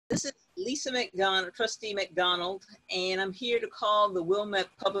This is Lisa McDonald, Trustee McDonald, and I'm here to call the Wilmette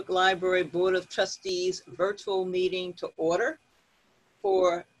Public Library Board of Trustees virtual meeting to order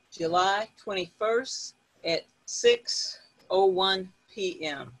for July 21st at 6:01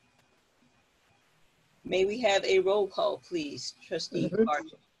 p.m. May we have a roll call, please? Trustee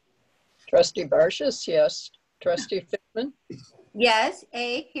Barshis. Trustee Barshis, yes. Trustee Fitman? Yes,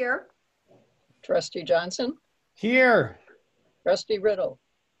 A, here. Trustee Johnson? Here. Trustee Riddle?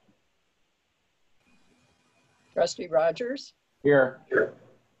 Trustee Rogers? Here.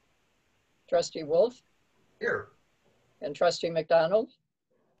 Trustee Wolf? Here. And Trustee McDonald?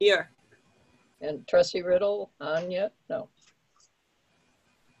 Here. And Trustee Riddle on yet? No.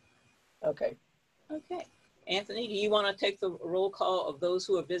 Okay. Okay. Anthony, do you want to take the roll call of those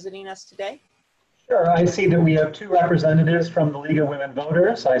who are visiting us today? Sure. I see that we have two representatives from the League of Women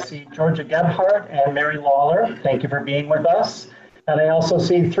Voters. I see Georgia Gebhardt and Mary Lawler. Thank you for being with us. And I also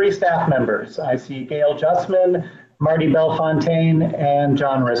see three staff members. I see Gail Justman, Marty Belfontaine, and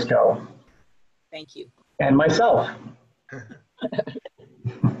John Risco. Thank you. And myself. Good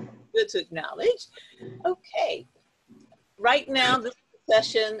to acknowledge. Okay. Right now, this is a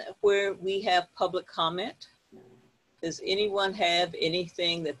session where we have public comment. Does anyone have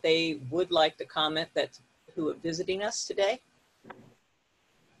anything that they would like to comment who are visiting us today?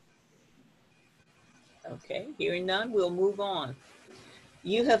 Okay, hearing none, we'll move on.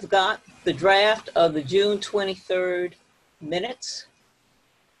 You have got the draft of the June 23rd minutes.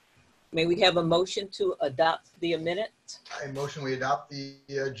 May we have a motion to adopt the minutes? I motion we adopt the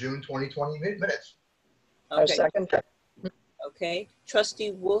June 2020 minutes. I Okay. second. Okay,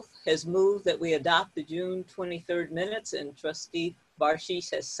 Trustee Wolf has moved that we adopt the June 23rd minutes, and Trustee Barshis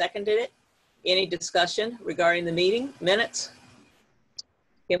has seconded it. Any discussion regarding the meeting minutes?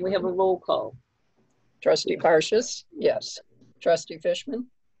 Can we have a roll call? Trustee Barshis, yes. Trustee Fishman?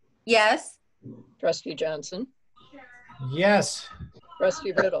 Yes. Trustee Johnson? Yes.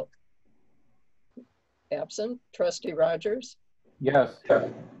 Trustee Riddle? Absent. Trustee Rogers? Yes.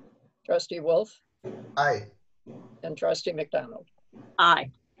 Trustee Wolf? Aye. And Trustee McDonald?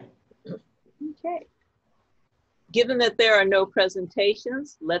 Aye. Okay. Given that there are no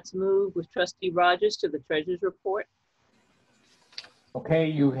presentations, let's move with Trustee Rogers to the Treasurer's report. Okay,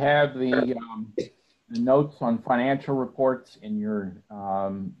 you have the notes on financial reports in your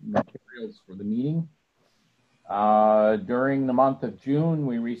materials for the meeting. During the month of June,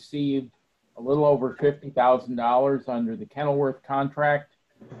 we received a little over $50,000 under the Kenilworth contract,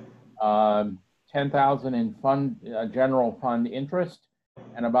 $10,000 in general fund interest,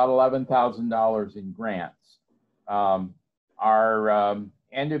 and about $11,000 in grants. Our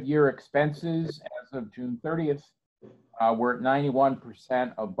end of year expenses as of June 30th were at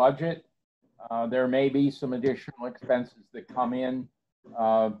 91% of budget. There may be some additional expenses that come in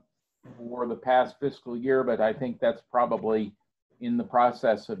for the past fiscal year, but I think that's probably in the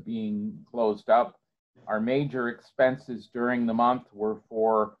process of being closed up. Our major expenses during the month were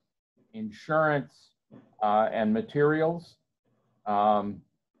for insurance and materials.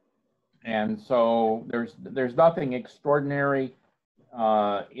 And so there's nothing extraordinary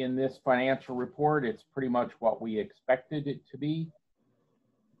in this financial report. It's pretty much what we expected it to be.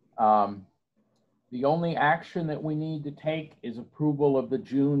 The only action that we need to take is approval of the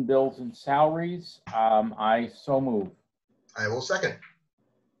June bills and salaries. I so move. I will second.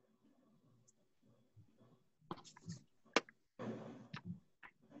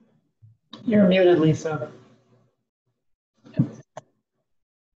 You're muted, Lisa.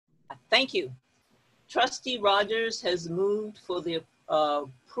 Thank you. Trustee Rogers has moved for the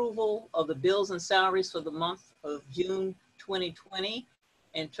approval of the bills and salaries for the month of June 2020,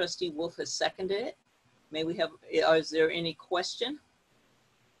 and Trustee Wolf has seconded it. May we have, is there any question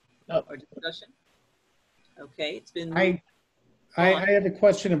or discussion? Okay, it's been moved. I had a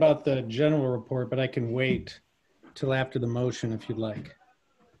question about the general report, but I can wait till after the motion if you'd like.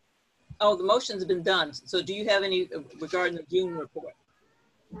 Oh, the motion's been done. So do you have any regarding the June report?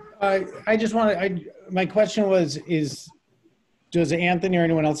 I just want to, my question was, does Anthony or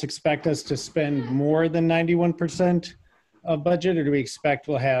anyone else expect us to spend more than 91% of budget, or do we expect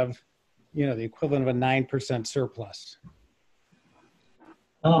we'll have, you know, the equivalent of a 9% surplus?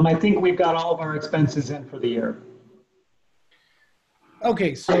 I think we've got all of our expenses in for the year.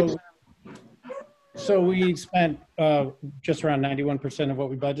 Okay, so we spent just around 91% of what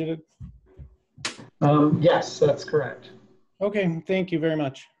we budgeted? Yes, that's correct. Okay, thank you very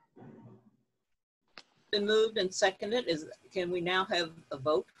much. Been moved and seconded. Can we now have a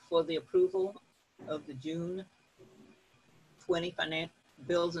vote for the approval of the June 20 financial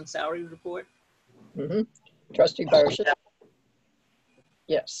bills and salary report? Trustee Barshis?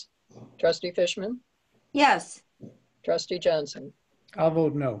 Yes. Trustee Fishman, Yes. Trustee Johnson, I'll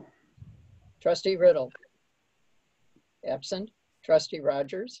vote no. Trustee Riddle. Absent. Trustee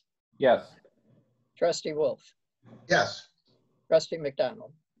Rogers, Yes. Trustee Wolf, Yes. Trustee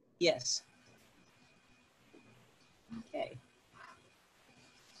McDonald. Yes. Okay.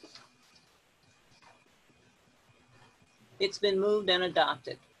 It's been moved and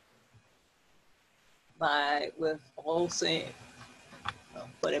adopted with all saying, well,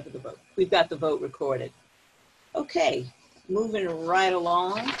 whatever the vote. We've got the vote recorded. Okay, moving right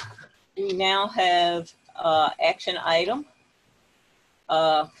along. We now have action item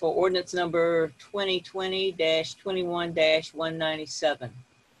for ordinance number 2020-21-197.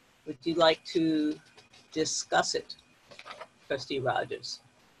 Would you like to discuss it, Trustee Rogers?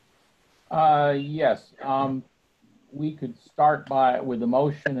 Yes. We could start with a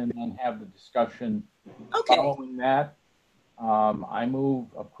motion and then have the discussion Okay. following that. I move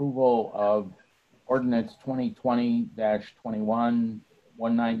approval of ordinance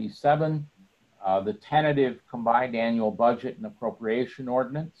 2020-21-197, the tentative combined annual budget and appropriation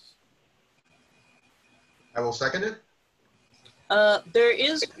ordinance. I will second it. There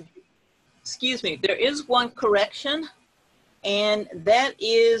is one correction, and that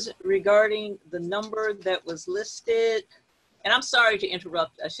is regarding the number that was listed. And I'm sorry to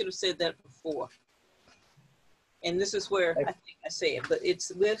interrupt. I should have said that before. And this is where I think I say it, but it's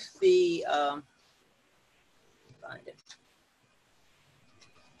with the, find it.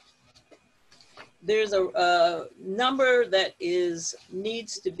 There's a number that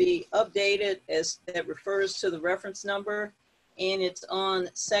needs to be updated that refers to the reference number, and it's on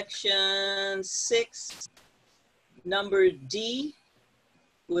section 6, number D,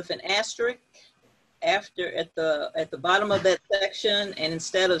 with an asterisk at the bottom of that section, and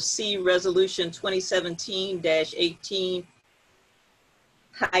instead of C resolution 2017-18-192,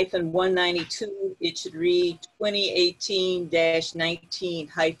 it should read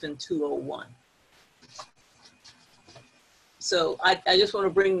 2018-19-201. So I just want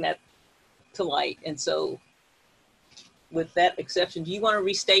to bring that to light. And so with that exception, do you want to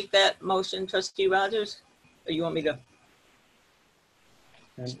restate that motion, Trustee Rogers? Or you want me to?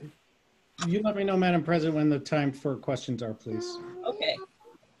 And you let me know, Madam President, when the time for questions are, please. Okay.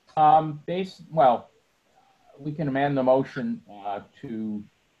 Well, we can amend the motion to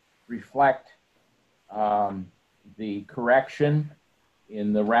reflect the correction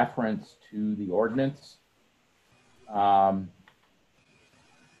in the reference to the ordinance. That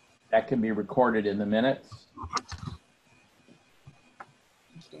can be recorded in the minutes.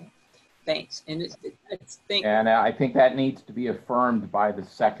 Okay. Thanks. And I think that needs to be affirmed by the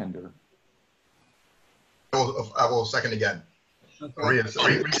seconder. I will second again. Okay.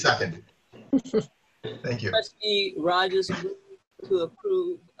 Re-second. Thank you. Trustee Rogers to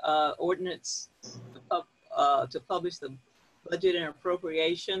approve ordinance to publish the budget and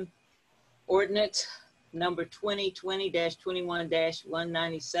appropriation ordinance number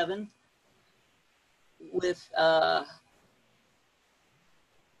 2020-21-197 with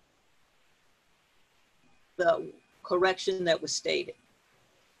the correction that was stated.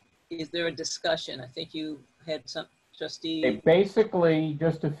 Is there a discussion? I think you had some, Trustee. Basically,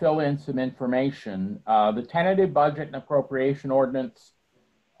 just to fill in some information, the tentative budget and appropriation ordinance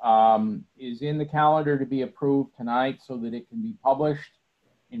is in the calendar to be approved tonight so that it can be published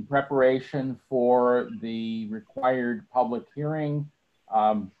in preparation for the required public hearing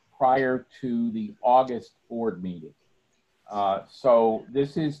prior to the August board meeting. So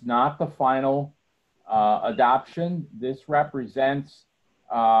this is not the final adoption. This represents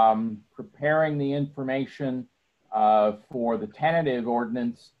preparing the information for the tentative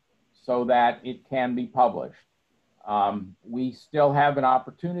ordinance so that it can be published. We still have an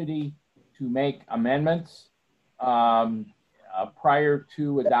opportunity to make amendments prior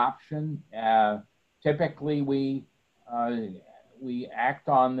to adoption. Typically, we act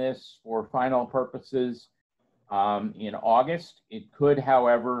on this for final purposes in August. It could,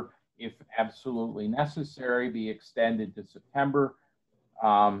 however, if absolutely necessary, be extended to September.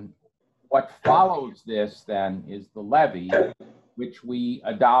 What follows this then is the levy, which we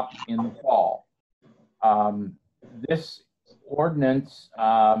adopt in the fall. This ordinance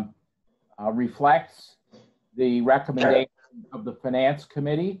reflects the recommendation of the Finance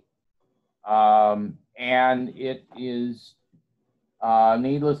Committee, and it is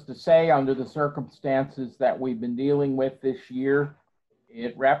needless to say, under the circumstances that we've been dealing with this year,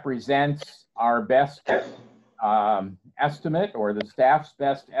 it represents our best estimate, or the staff's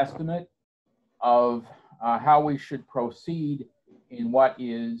best estimate, of how we should proceed in what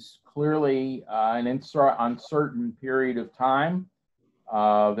is clearly an uncertain period of time.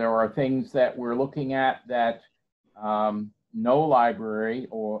 There are things that we're looking at that no library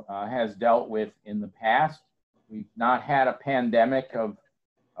has dealt with in the past. We've not had a pandemic of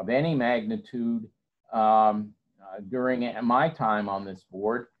any magnitude during my time on this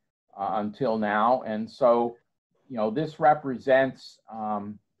board until now. And so, you know, this represents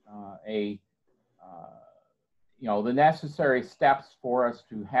the necessary steps for us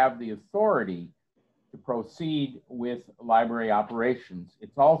to have the authority to proceed with library operations.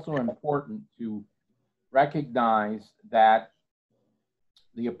 It's also important to recognize that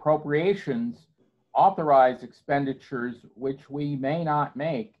the appropriations authorize expenditures which we may not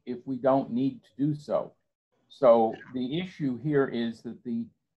make if we don't need to do so. So the issue here is that the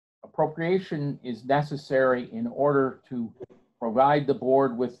appropriation is necessary in order to provide the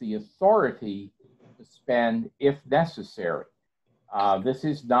board with the authority to spend if necessary. This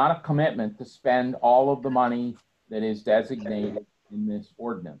is not a commitment to spend all of the money that is designated in this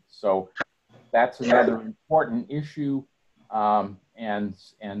ordinance. So that's another important issue. And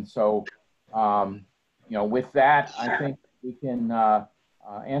so, you know, with that, I think we can,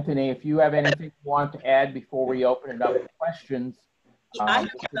 Anthony, if you have anything you want to add before we open it up to questions, this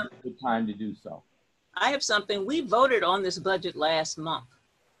is a good time to do so. I have something. We voted on this budget last month.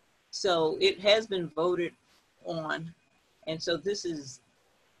 So it has been voted on. And so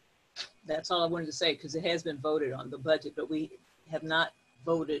that's all I wanted to say, because it has been voted on, the budget, but we have not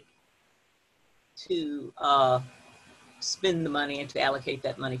voted to spend the money and to allocate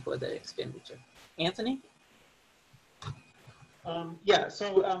that money for the expenditure. Anthony? Yeah,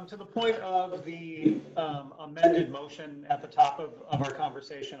 so to the point of the amended motion at the top of our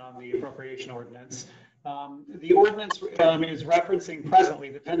conversation on the appropriation ordinance, the ordinance is referencing presently,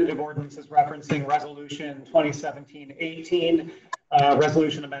 the tentative ordinance is referencing resolution 2017-18,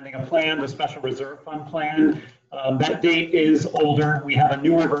 resolution amending a plan, the special reserve fund plan. That date is older. We have a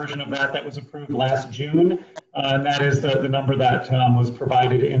newer version of that was approved last June, and that is the number that was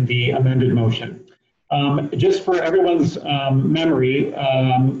provided in the amended motion. Just for everyone's memory,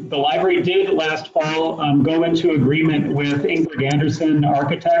 the library did last fall go into agreement with Ingrid Anderson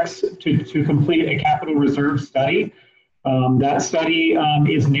Architects to complete a capital reserve study. That study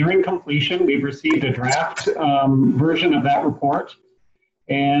is nearing completion. We've received a draft version of that report.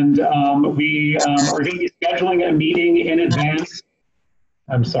 And we are going to be scheduling a meeting in advance.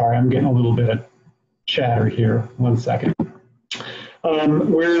 I'm sorry, I'm getting a little bit of chatter here. 1 second.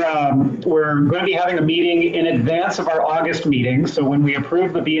 We're going to be having a meeting in advance of our August meeting. So when we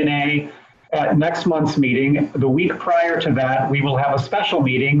approve the B&A at next month's meeting, the week prior to that, we will have a special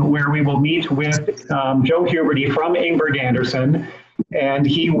meeting where we will meet with Joe Huberty from Ingrid Anderson, and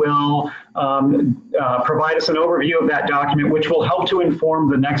he will provide us an overview of that document, which will help to inform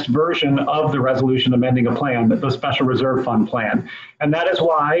the next version of the resolution amending a plan, the special reserve fund plan. And that is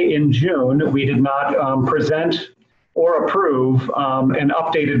why in June, we did not present or approve an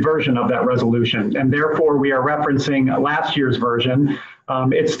updated version of that resolution. And therefore, we are referencing last year's version.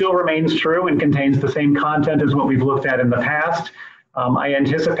 It still remains true and contains the same content as what we've looked at in the past. I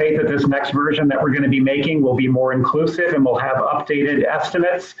anticipate that this next version that we're going to be making will be more inclusive and will have updated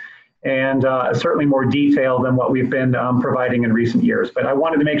estimates and certainly more detail than what we've been providing in recent years. But I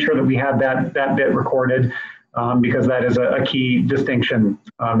wanted to make sure that we had that bit recorded because that is a key distinction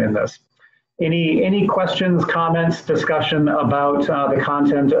in this. Any questions, comments, discussion about the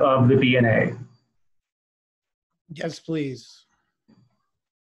content of the B&A? Yes, please.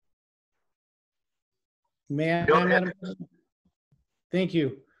 May I, Madam President? Thank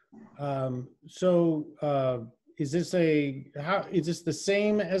you. Is this the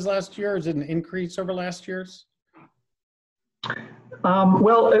same as last year? Is it an increase over last year's?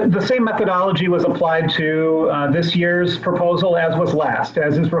 Well, the same methodology was applied to this year's proposal as was last,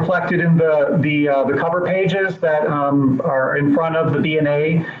 as is reflected in the cover pages that are in front of the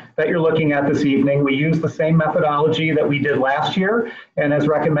B&A that you're looking at this evening. We use the same methodology that we did last year and as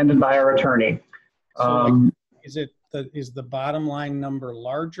recommended by our attorney. Is the bottom line number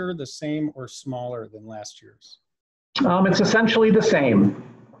larger, the same, or smaller than last year's? It's essentially the same.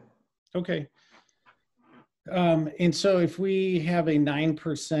 Okay. And so if we have a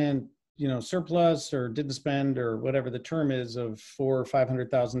 9%, surplus or didn't spend or whatever the term is of $400,000 or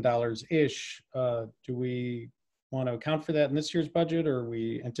 $500,000 ish, do we want to account for that in this year's budget, or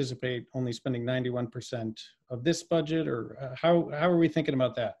we anticipate only spending 91% of this budget, or how are we thinking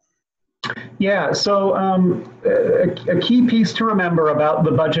about that? Yeah, so a key piece to remember about the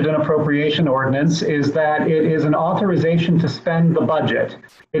budget and appropriation ordinance is that it is an authorization to spend the budget.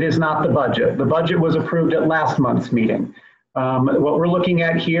 It is not the budget. The budget was approved at last month's meeting. What we're looking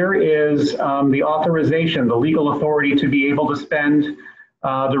at here is the authorization, the legal authority to be able to spend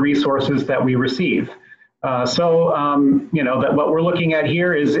the resources that we receive. That what we're looking at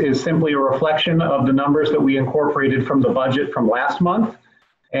here is simply a reflection of the numbers that we incorporated from the budget from last month,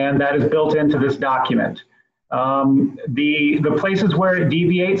 and that is built into this document. The places where it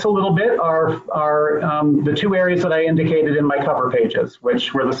deviates a little bit are the two areas that I indicated in my cover pages,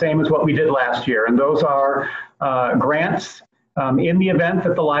 which were the same as what we did last year, and those are grants. In the event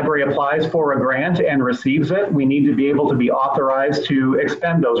that the library applies for a grant and receives it, we need to be able to be authorized to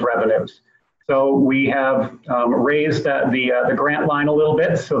expend those revenues. So we have raised the grant line a little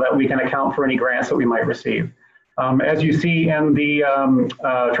bit so that we can account for any grants that we might receive. As you see in the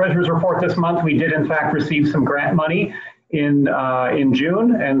Treasurer's report this month, we did in fact receive some grant money in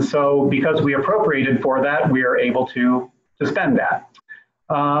June. And so because we appropriated for that, we are able to spend that.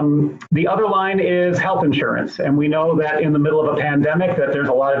 The other line is health insurance. And we know that in the middle of a pandemic that there's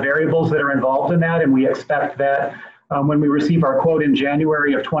a lot of variables that are involved in that. And we expect that when we receive our quote in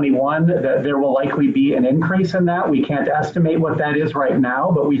January of 21, that there will likely be an increase in that. We can't estimate what that is right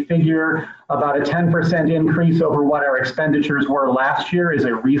now, but we figure about a 10% increase over what our expenditures were last year is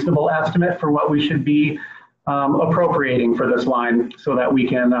a reasonable estimate for what we should be appropriating for this line so that we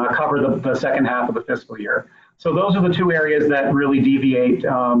can cover the second half of the fiscal year. So those are the two areas that really deviate,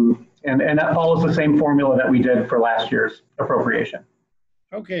 and that follows the same formula that we did for last year's appropriation.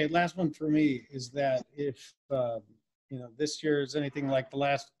 Okay, last one for me is that if this year is anything like the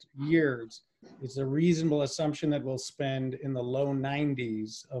last years, it's a reasonable assumption that we'll spend in the low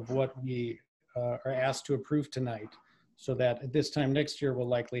 90s of what we are asked to approve tonight, so that at this time next year we'll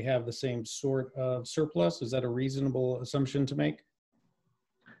likely have the same sort of surplus. Is that a reasonable assumption to make?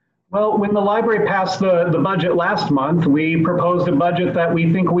 Well, when the library passed the budget last month, we proposed a budget that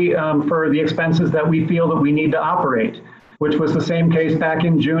we think for the expenses that we feel that we need to operate, which was the same case back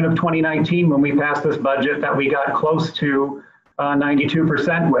in June of 2019 when we passed this budget that we got close to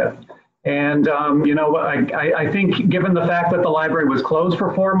 92% with. And, I think given the fact that the library was closed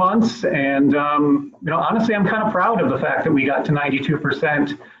for 4 months, and, honestly, I'm kind of proud of the fact that we got to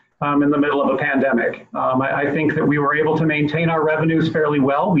 92% in the middle of a pandemic. I think that we were able to maintain our revenues fairly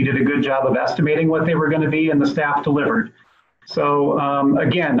well. We did a good job of estimating what they were going to be, and the staff delivered. So,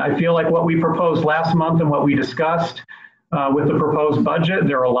 again, I feel like what we proposed last month and what we discussed with the proposed budget,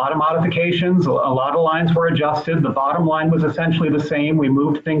 there are a lot of modifications, a lot of lines were adjusted. The bottom line was essentially the same. We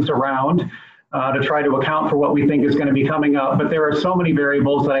moved things around to try to account for what we think is going to be coming up. But there are so many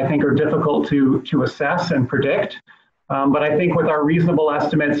variables that I think are difficult to assess and predict. But I think with our reasonable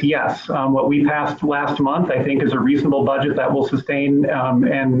estimates, yes, what we passed last month, I think is a reasonable budget that will sustain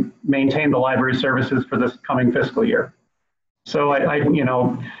and maintain the library services for this coming fiscal year. So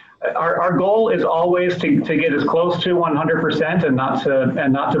our goal is always to get as close to 100% and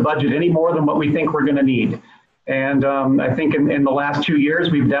not to budget any more than what we think we're going to need. And I think in the last 2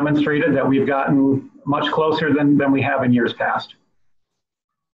 years, we've demonstrated that we've gotten much closer than we have in years past.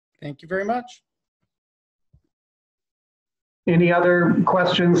 Thank you very much. Any other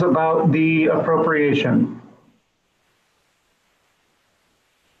questions about the appropriation?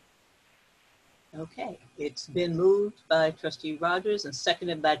 Okay, it's been moved by Trustee Rogers and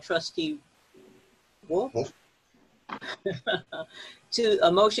seconded by Trustee Wolf to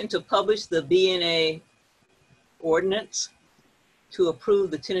a motion to publish the B&A ordinance to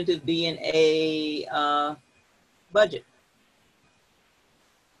approve the tentative B&A budget.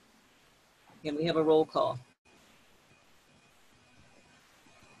 Can we have a roll call?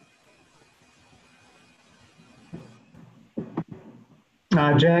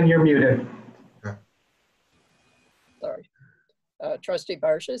 Jan, you're muted. Sorry. Trustee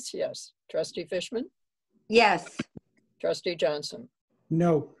Barshis, yes. Trustee Fishman? Yes. Trustee Johnson?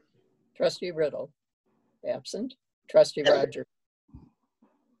 No. Trustee Riddle? Absent. Trustee Rogers?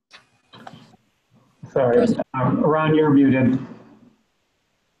 Sorry, Ron, you're muted.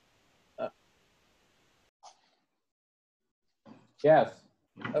 Yes.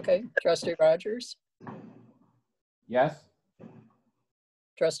 Okay. Trustee Rogers? Yes.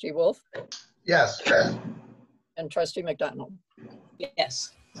 Trustee Wolf? Yes. And Trustee McDonald?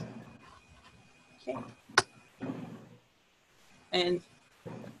 Yes. Okay. And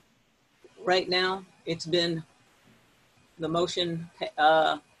right now, it's been the motion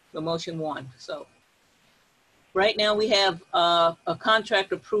won. So right now we have a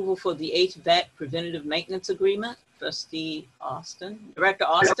contract approval for the HVAC preventative maintenance agreement. Trustee Austin, Director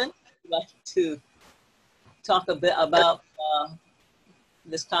Austin, would you like to talk a bit about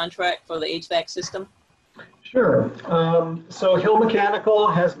this contract for the HVAC system? Sure. So Hill Mechanical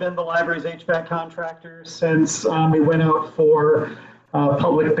has been the library's HVAC contractor since we went out for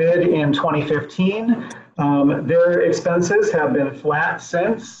public bid in 2015. Their expenses have been flat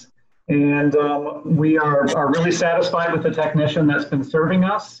since, and we are really satisfied with the technician that's been serving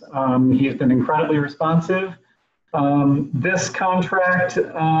us. He's been incredibly responsive. This contract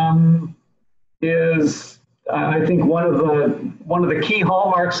is, I think, one of the key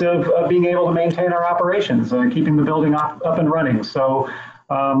hallmarks of being able to maintain our operations, keeping the building up and running. So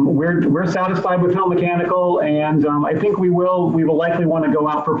we're satisfied with Hill Mechanical, and I think we will likely want to go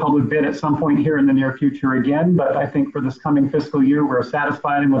out for public bid at some point here in the near future again. But I think for this coming fiscal year, we're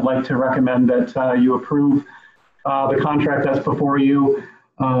satisfied and would like to recommend that you approve the contract that's before you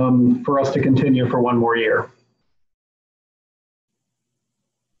for us to continue for one more year.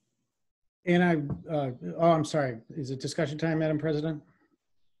 And I'm sorry, is it discussion time, Madam President?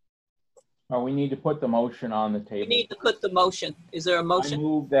 We need to put the motion on the We table. need to put the motion. Is there a I motion?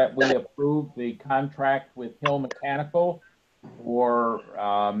 move that we approve the contract with Hill Mechanical for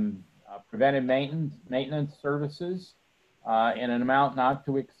preventive maintenance services in an amount not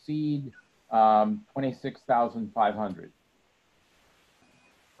to exceed $26,500.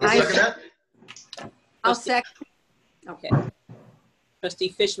 I'll second that. I'll second. Okay. Trustee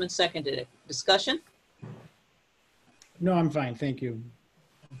Fishman seconded it. Discussion? No, I'm fine, thank you.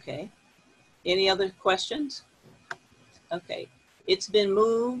 Okay. Any other questions? Okay. It's been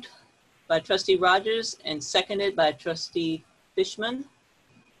moved by Trustee Rogers and seconded by Trustee Fishman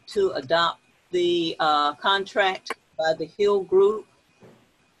to adopt the contract by the Hill Group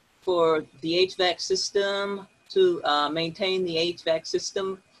for the HVAC system, to maintain the HVAC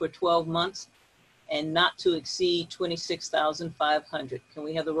system for 12 months and not to exceed $26,500. Can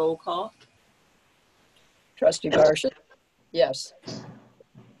we have the roll call? Trustee Barshit? Yes.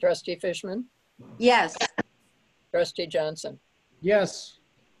 Trustee Fishman? Yes. Trustee Johnson? Yes.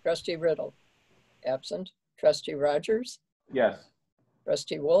 Trustee Riddle? Absent. Trustee Rogers? Yes.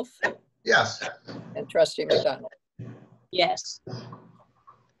 Trustee Wolf? Yes. And Trustee McDonald? Yes.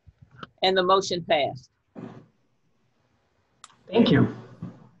 And the motion passed. Thank you.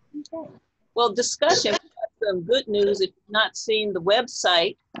 Okay. Well, discussion, some good news. If you've not seen the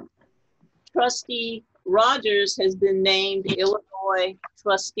website, Trustee Rogers has been named Illinois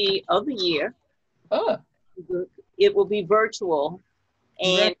Trustee of the Year. Oh, It will be virtual.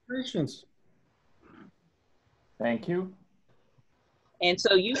 And Congratulations. Thank you.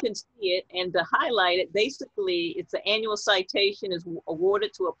 so you can see it, and to highlight it, basically, it's an annual citation is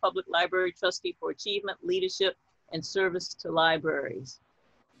awarded to a public library trustee for achievement, leadership, and service to libraries.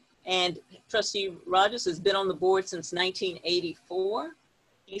 And Trustee Rogers has been on the board since 1984.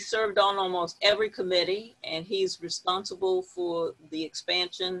 He served on almost every committee, and he's responsible for the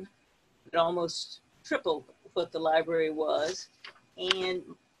expansion that almost tripled what the library was. And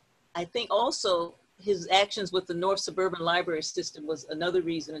I think also his actions with the North Suburban Library System was another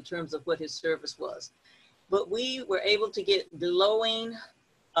reason in terms of what his service was. But we were able to get glowing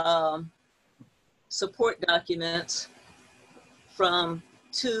support documents from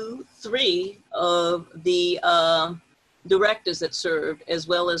 3 of the directors that served, as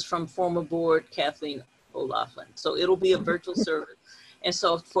well as from former board Kathleen O'Loughlin. So it'll be a virtual service. And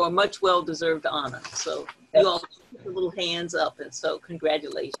so for a much well-deserved honor. So you all put your little hands up, and so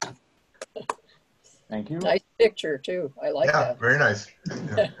congratulations. Thank you. nice picture too. I like Yeah, that. very nice.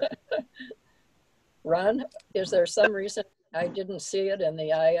 Yeah. Ron, is there some reason I didn't see it in the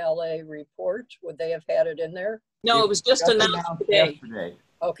ILA report? Would they have had it in there? No, it was just announced today. yesterday.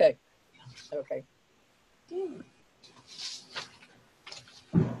 Okay. Okay.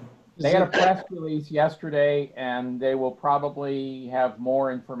 They had a press release yesterday, and they will probably have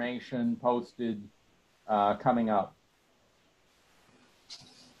more information posted coming up.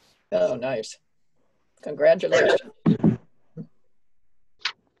 Oh, nice. Congratulations.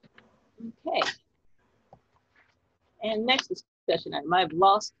 Okay. And next discussion item. I've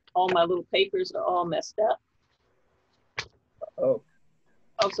lost all my little papers, are all messed up. Oh,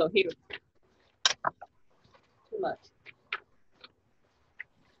 Also here. Too much.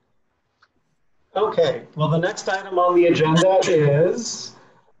 Okay, well, the next item on the agenda is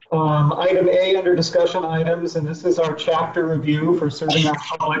item A under discussion items, and this is our chapter review for Serving Our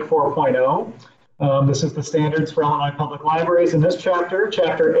Public 4.0. This is the standards for Illinois Public Libraries. In this chapter,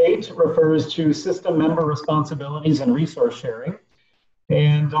 Chapter 8 refers to system member responsibilities and resource sharing.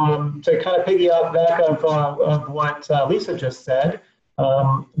 And to kind of piggyback of what Lisa just said,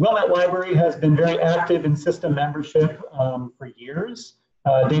 Wilmette Library has been very active in system membership for years,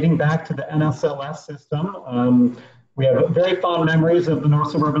 dating back to the NSLS system. We have very fond memories of the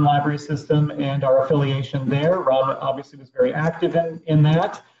North Suburban Library System and our affiliation there. Rob obviously was very active in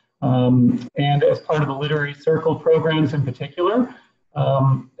that, and as part of the Literary Circle programs in particular.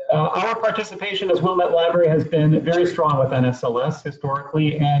 Our participation as Wilmette Library has been very strong with NSLS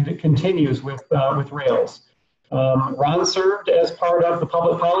historically, and it continues with Rails. Ron served as part of the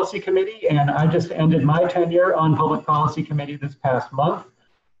Public Policy Committee, and I just ended my tenure on Public Policy Committee this past month.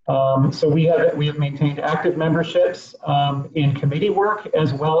 So we have maintained active memberships in committee work,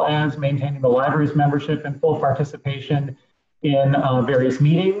 as well as maintaining the library's membership and full participation in various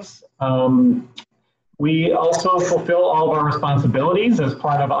meetings. We also fulfill all of our responsibilities as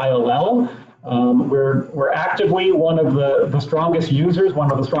part of ILL. We're actively one of the strongest users,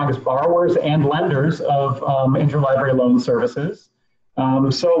 one of the strongest borrowers and lenders of interlibrary loan services.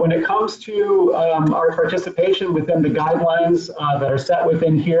 So when it comes to our participation within the guidelines that are set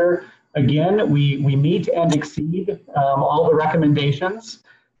within here, again, we meet and exceed all the recommendations.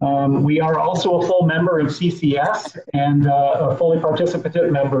 We are also a full member of CCS and a fully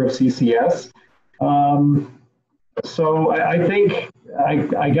participative member of CCS. So I think,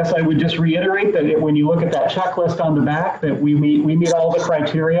 I guess I would just reiterate that when you look at that checklist on the back, that we meet all the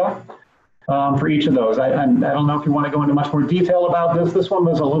criteria for each of those. I don't know if you want to go into much more detail about this. This one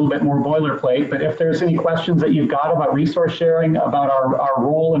was a little bit more boilerplate, but if there's any questions that you've got about resource sharing, about our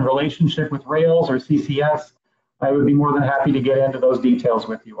role and relationship with Rails or CCS, I would be more than happy to get into those details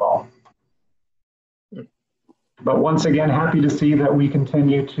with you all. But once again, happy to see that we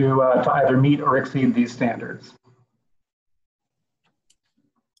continue to either meet or exceed these standards.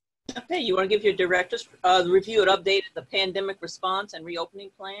 Okay, you want to give your directors the review and update the pandemic response and reopening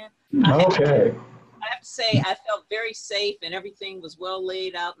plan? Okay. I have to say, I felt very safe and everything was well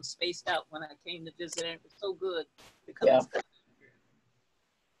laid out and spaced out when I came to visit, and it was so good. Because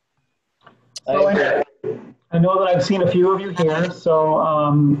I know that I've seen a few of you here,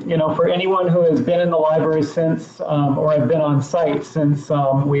 so you know, for anyone who has been in the library since, or have been on site since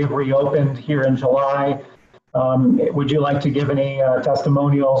we have reopened here in July, would you like to give any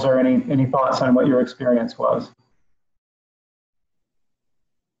testimonials or any thoughts on what your experience was?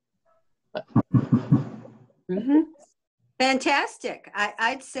 Fantastic.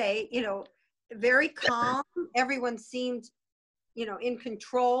 I'd say, you know, very calm. Everyone seemed, you know, in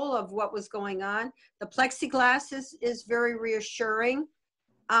control of what was going on. The plexiglass is very reassuring.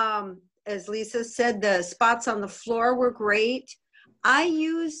 As Lisa said, the spots on the floor were great. I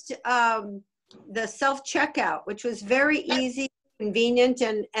used the self-checkout, which was very easy, convenient,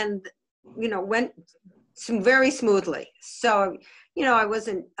 and you know, went very smoothly. So, you know, I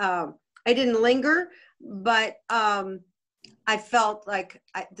wasn't, I didn't linger, but I felt like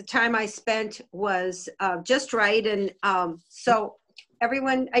the time I spent was just right. And so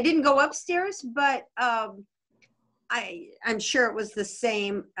everyone, I didn't go upstairs, but I'm sure it was the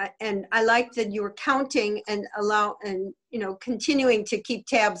same. And I liked that you were counting and you know, continuing to keep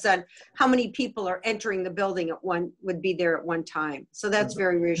tabs on how many people are entering the building would be there at one time. So that's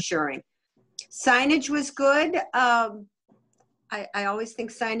very reassuring. Signage was good. I always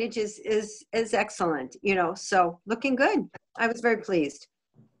think signage is excellent, you know, so looking good. I was very pleased.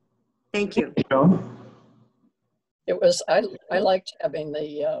 Thank you. It was, I liked having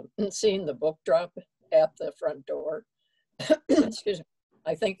seeing the book drop at the front door. Excuse me.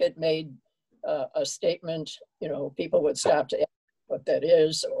 I think it made a statement, you know, people would stop to ask what that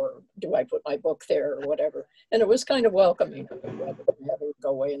is, or do I put my book there, or whatever. And it was kind of welcoming, rather than having to go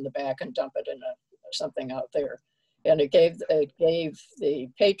away in the back and dump it in something out there. And it gave the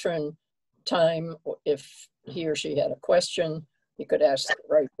patron time, if he or she had a question, he could ask it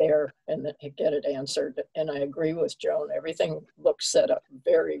right there and then get it answered. And I agree with Joan, everything looked set up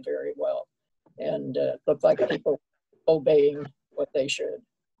very, very well. And looked like people obeying what they should.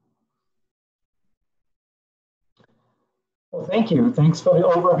 Well, thank you. Thanks for the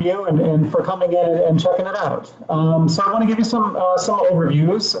overview and for coming in and checking it out. So I want to give you some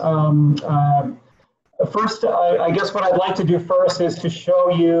overviews. First, I guess what I'd like to do first is to show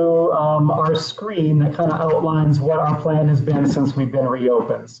you our screen that kind of outlines what our plan has been since we've been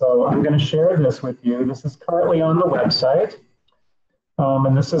reopened. So I'm going to share this with you. This is currently on the website,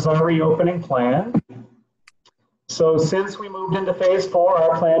 and this is our reopening plan. So since we moved into phase 4,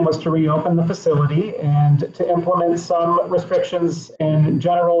 our plan was to reopen the facility and to implement some restrictions and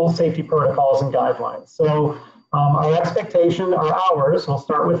general safety protocols and guidelines. So our expectation, our hours, we'll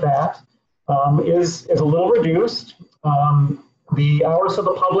start with that, is a little reduced. The hours of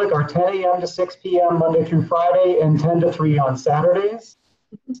the public are 10 a.m. to 6 p.m. Monday through Friday and 10 to 3 on Saturdays.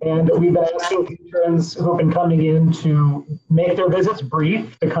 And we've been asking patrons who have been coming in to make their visits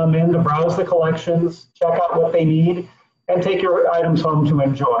brief, to come in, to browse the collections, check out what they need, and take your items home to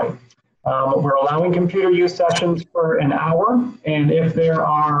enjoy. We're allowing computer use sessions for an hour, and if there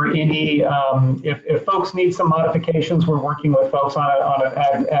are any, if folks need some modifications, we're working with folks on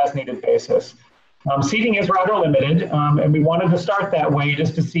an as-needed basis. Seating is rather limited, and we wanted to start that way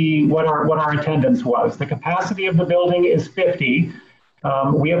just to see what our attendance was. The capacity of the building is 50.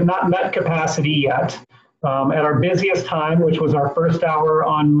 We have not met capacity yet. At our busiest time, which was our first hour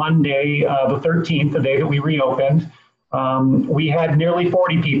on Monday, the 13th, the day that we reopened, we had nearly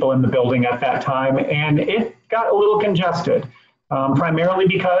 40 people in the building at that time, and it got a little congested. Primarily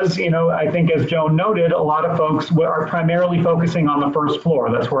because, I think as Joan noted, a lot of folks are primarily focusing on the first floor.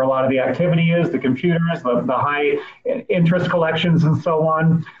 That's where a lot of the activity is, the computers, the high interest collections and so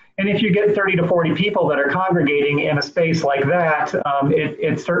on. And if you get 30 to 40 people that are congregating in a space like that,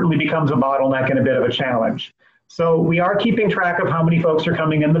 it certainly becomes a bottleneck and a bit of a challenge. So we are keeping track of how many folks are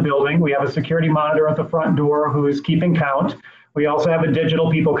coming in the building. We have a security monitor at the front door who is keeping count. We also have a digital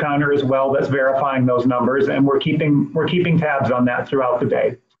people counter as well that's verifying those numbers, and we're keeping tabs on that throughout the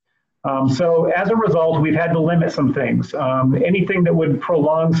day. So as a result, we've had to limit some things. Anything that would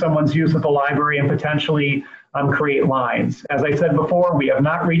prolong someone's use of the library and potentially create lines. As I said before, we have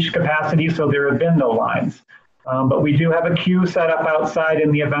not reached capacity, so there have been no lines. But we do have a queue set up outside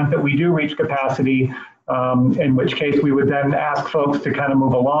in the event that we do reach capacity, in which case we would then ask folks to kind of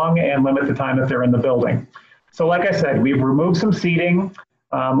move along and limit the time that they're in the building. So like I said, we've removed some seating.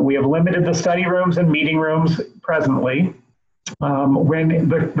 We have limited the study rooms and meeting rooms presently. When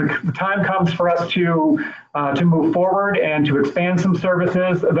the time comes for us to move forward and to expand some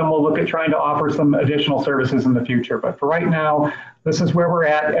services, then we'll look at trying to offer some additional services in the future. But for right now, this is where we're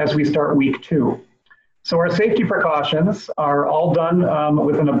at as we start week 2. So our safety precautions are all done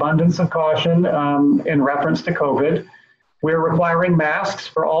with an abundance of caution in reference to COVID. We're requiring masks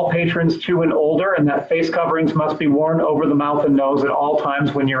for all patrons 2 and older, and that face coverings must be worn over the mouth and nose at all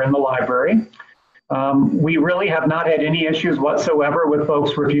times when you're in the library. We really have not had any issues whatsoever with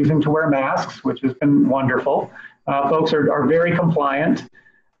folks refusing to wear masks, which has been wonderful. Folks are very compliant.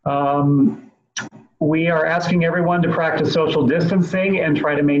 We are asking everyone to practice social distancing and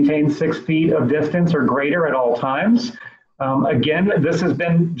try to maintain 6 feet of distance or greater at all times. Again, this has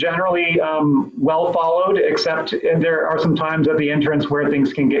been generally well followed, except there are some times at the entrance where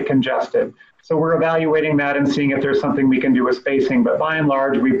things can get congested. So we're evaluating that and seeing if there's something we can do with spacing, but by and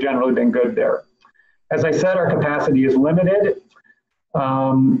large, we've generally been good there. As I said, our capacity is limited.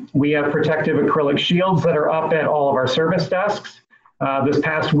 We have protective acrylic shields that are up at all of our service desks. This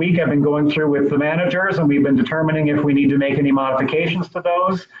past week, I've been going through with the managers, and we've been determining if we need to make any modifications to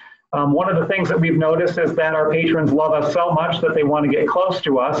those. One of the things that we've noticed is that our patrons love us so much that they want to get close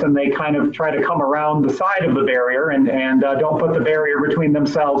to us, and they kind of try to come around the side of the barrier and don't put the barrier between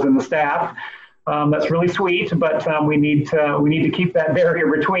themselves and the staff. That's really sweet, but we need to keep that barrier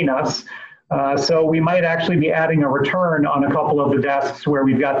between us. So we might actually be adding a return on a couple of the desks where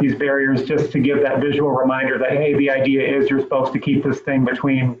we've got these barriers, just to give that visual reminder that, hey, the idea is you're supposed to keep this thing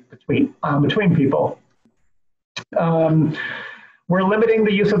between people. We're limiting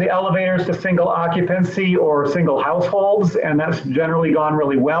the use of the elevators to single occupancy or single households, and that's generally gone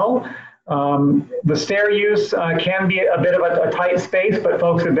really well. The stair use can be a bit of a tight space, but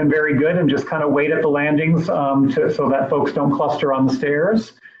folks have been very good and just kind of wait at the landings so that folks don't cluster on the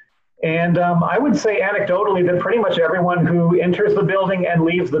stairs. And I would say anecdotally that pretty much everyone who enters the building and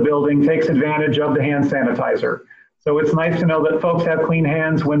leaves the building takes advantage of the hand sanitizer. So it's nice to know that folks have clean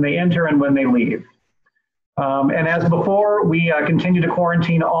hands when they enter and when they leave. And as before, we continue to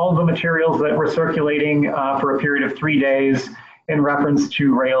quarantine all the materials that we're circulating for a period of 3 days in reference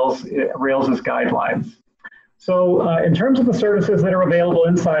to Rails's guidelines. So in terms of the services that are available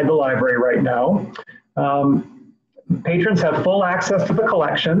inside the library right now, patrons have full access to the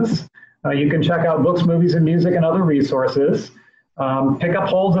collections. You can check out books, movies, and music and other resources. Pick up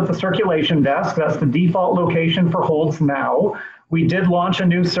holds at the circulation desk. That's the default location for holds now. We did launch a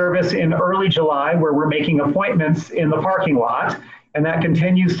new service in early July where we're making appointments in the parking lot, and that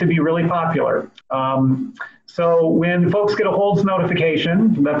continues to be really popular. So when folks get a holds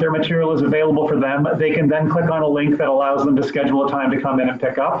notification that their material is available for them, they can then click on a link that allows them to schedule a time to come in and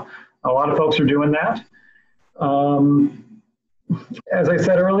pick up. A lot of folks are doing that. As I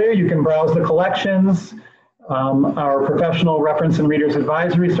said earlier, you can browse the collections. Our professional reference and readers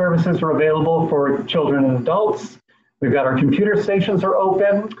advisory services are available for children and adults. We've got our computer stations are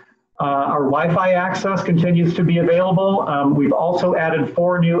open. Our Wi-Fi access continues to be available. We've also added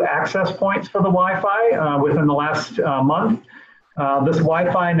 4 new access points for the Wi-Fi within the last month. This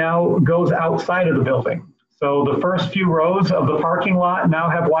Wi-Fi now goes outside of the building. So the first few rows of the parking lot now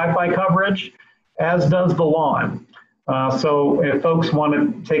have Wi-Fi coverage, as does the lawn. So if folks want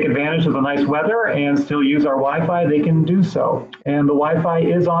to take advantage of the nice weather and still use our Wi-Fi, they can do so. And the Wi-Fi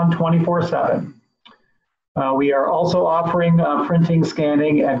is on 24/7. We are also offering printing,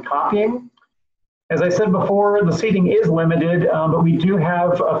 scanning, and copying. As I said before, the seating is limited, but we do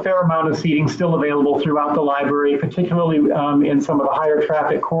have a fair amount of seating still available throughout the library, particularly in some of the higher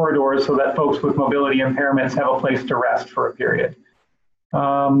traffic corridors, so that folks with mobility impairments have a place to rest for a period.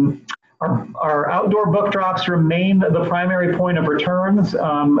 Our outdoor book drops remain the primary point of returns,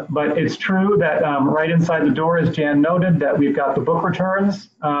 but it's true that right inside the door, as Jan noted, that we've got the book returns,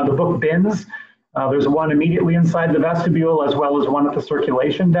 the book bins. There's one immediately inside the vestibule, as well as one at the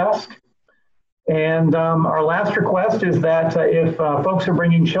circulation desk. And our last request is that if folks are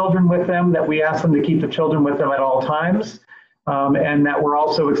bringing children with them, that we ask them to keep the children with them at all times. And that we're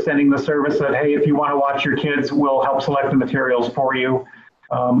also extending the service that, hey, if you want to watch your kids, we'll help select the materials for you.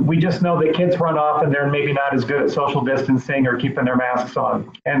 We just know that kids run off and they're maybe not as good at social distancing or keeping their masks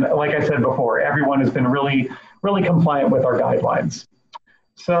on. And like I said before, everyone has been really compliant with our guidelines.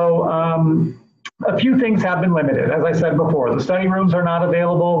 So a few things have been limited. As I said before, the study rooms are not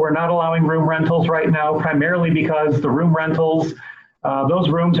available. We're not allowing room rentals right now, primarily because the room rentals, those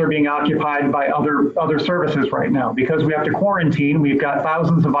rooms are being occupied by other services right now. Because we have to quarantine, we've got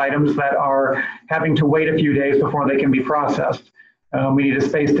thousands of items that are having to wait a few days before they can be processed. We need a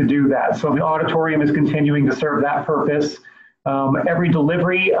space to do that. So the auditorium is continuing to serve that purpose. Every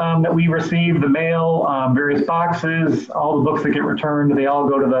delivery that we receive, the mail, various boxes, all the books that get returned, they all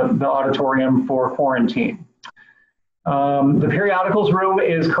go to the auditorium for quarantine. The periodicals room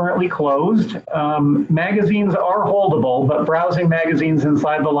is currently closed. Magazines are holdable, but browsing magazines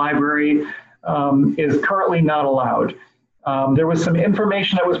inside the library is currently not allowed. There was some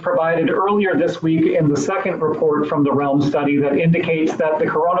information that was provided earlier this week in the second report from the Realm study that indicates that the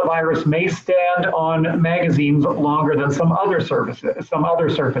coronavirus may stand on magazines longer than some other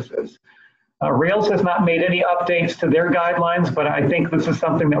surfaces. Rails has not made any updates to their guidelines, but I think this is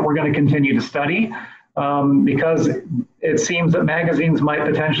something that we're going to continue to study because it seems that magazines might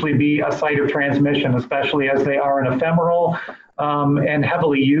potentially be a site of transmission, especially as they are an ephemeral and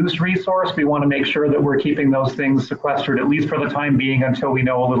heavily used resource. We want to make sure that we're keeping those things sequestered, at least for the time being, until we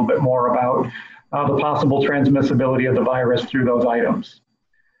know a little bit more about the possible transmissibility of the virus through those items.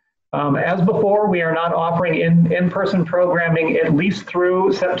 As before, we are not offering in-person programming at least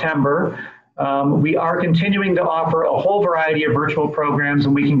through September. We are continuing to offer a whole variety of virtual programs,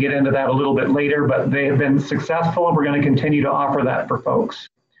 and we can get into that a little bit later, but they have been successful, and we're going to continue to offer that for folks.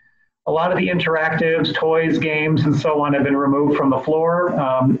 A lot of the interactives, toys, games, and so on have been removed from the floor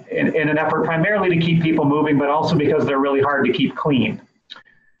in an effort primarily to keep people moving, but also because they're really hard to keep clean.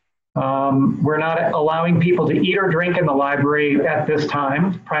 We're not allowing people to eat or drink in the library at this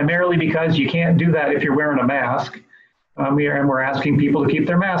time, primarily because you can't do that if you're wearing a mask. And we're asking people to keep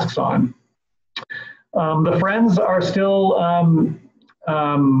their masks on. The Friends are still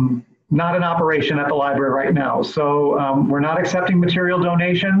not in operation at the library right now. So we're not accepting material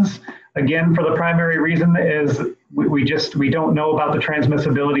donations. Again, for the primary reason is we don't know about the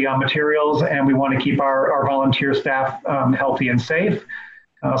transmissibility on materials, and we want to keep our volunteer staff healthy and safe.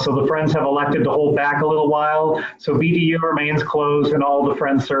 So the Friends have elected to hold back a little while. So BDU remains closed and all the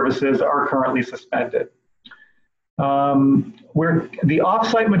Friends services are currently suspended. The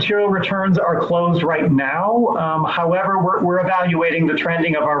offsite material returns are closed right now. However, we're evaluating the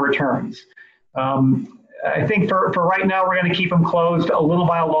trending of our returns. I think for right now, we're going to keep them closed a little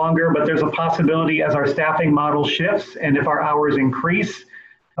while longer, but there's a possibility as our staffing model shifts and if our hours increase.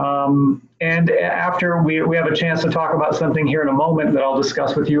 And after we have a chance to talk about something here in a moment that I'll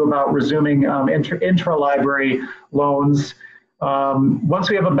discuss with you about resuming intra-library loans. Once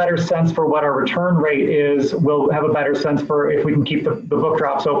we have a better sense for what our return rate is, we'll have a better sense for if we can keep the book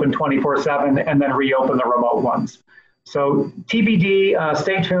drops open 24/7 and then reopen the remote ones. So TBD,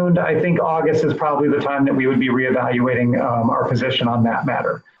 stay tuned. I think August is probably the time that we would be reevaluating our position on that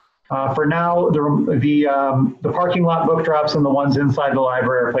matter. For now, the parking lot book drops and the ones inside the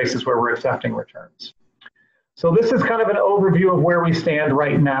library are places where we're accepting returns. So this is kind of an overview of where we stand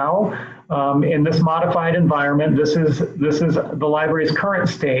right now in this modified environment. This is the library's current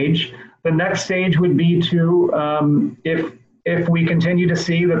stage. The next stage would be to, if we continue to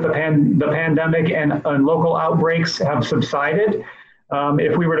see that the pandemic and local outbreaks have subsided,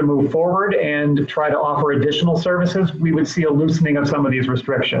 if we were to move forward and try to offer additional services, we would see a loosening of some of these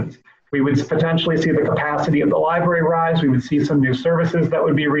restrictions. We would potentially see the capacity of the library rise. We would see some new services that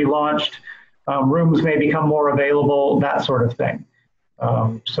would be relaunched. Rooms may become more available, that sort of thing.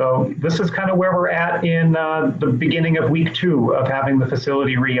 So this is kind of where we're at in the beginning of week 2 of having the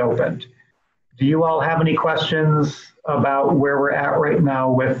facility reopened. Do you all have any questions about where we're at right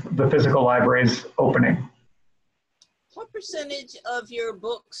now with the physical libraries opening? What percentage of your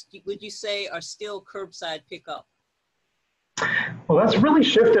books would you say are still curbside pickup? Well, that's really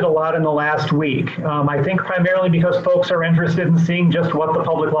shifted a lot in the last week. I think primarily because folks are interested in seeing just what the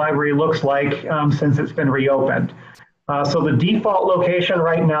public library looks like since it's been reopened. So the default location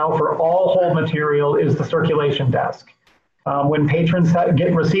right now for all hold material is the circulation desk. When patrons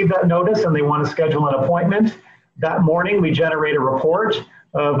receive that notice and they want to schedule an appointment, that morning we generate a report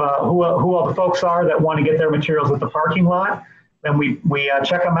of who all the folks are that want to get their materials at the parking lot. Then we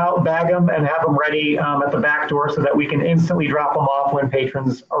check them out, bag them, and have them ready at the back door so that we can instantly drop them off when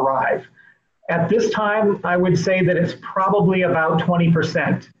patrons arrive. At this time, I would say that it's probably about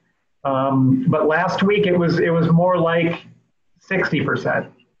 20%. But last week it was more like 60%.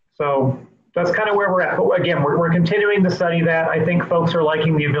 So that's kind of where we're at. But again, we're continuing to study that. I think folks are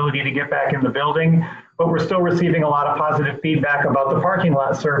liking the ability to get back in the building, but we're still receiving a lot of positive feedback about the parking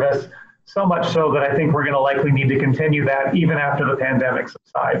lot service. So much so that I think we're going to likely need to continue that even after the pandemic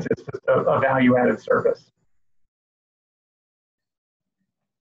subsides. It's just a value-added service.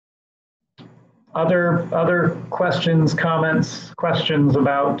 Other questions, comments, questions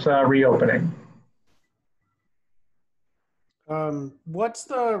about reopening? What's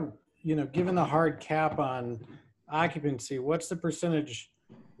the, given the hard cap on occupancy, what's the percentage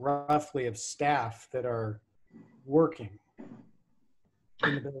roughly of staff that are working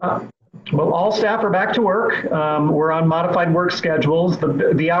in the building? Well, all staff are back to work. We're on modified work schedules.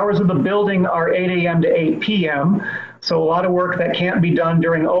 The hours of the building are 8 a.m. to 8 p.m. So a lot of work that can't be done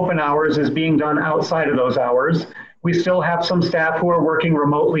during open hours is being done outside of those hours. We still have some staff who are working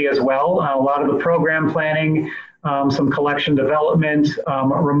remotely as well. A lot of the program planning, some collection development,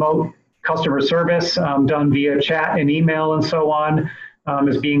 remote customer service done via chat and email and so on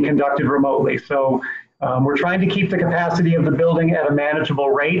is being conducted remotely. So we're trying to keep the capacity of the building at a manageable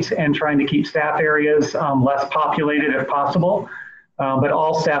rate and trying to keep staff areas less populated if possible, but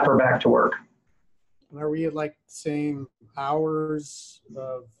all staff are back to work. Are we at like the same hours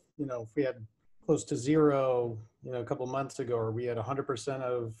of, if we had close to zero, a couple months ago, or we had 100%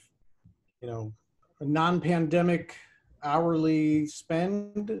 of, a non-pandemic hourly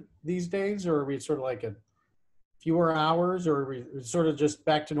spend these days, or are we sort of like at fewer hours, or are we sort of just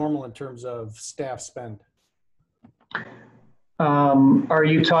back to normal in terms of staff spend? Are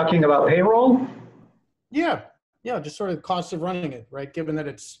you talking about payroll? Yeah, just sort of cost of running it, right? Given that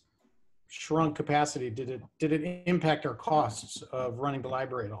it's shrunk capacity, did it impact our costs of running the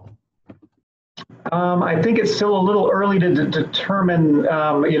library at all? I think it's still a little early to determine,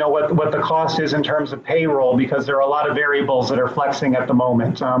 what the cost is in terms of payroll, because there are a lot of variables that are flexing at the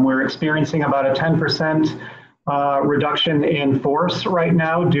moment. We're experiencing about a 10% reduction in force right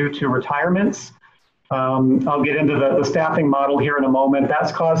now due to retirements. I'll get into the staffing model here in a moment.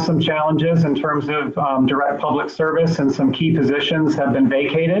 That's caused some challenges in terms of direct public service, and some key positions have been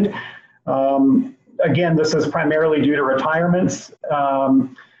vacated. Again, this is primarily due to retirements.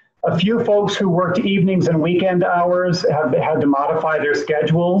 A few folks who worked evenings and weekend hours have had to modify their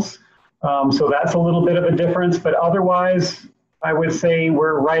schedules. So that's a little bit of a difference, but otherwise, I would say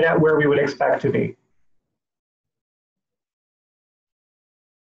we're right at where we would expect to be.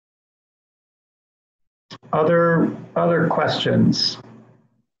 Other questions?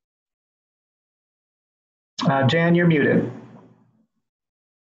 Jan, you're muted.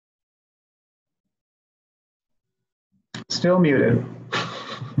 Still muted.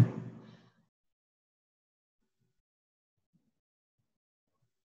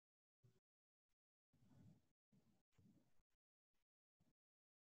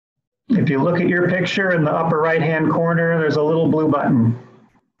 If you look at your picture in the upper right-hand corner, there's a little blue button.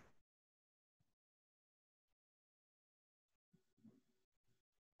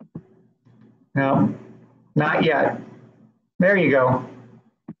 No, not yet. There you go.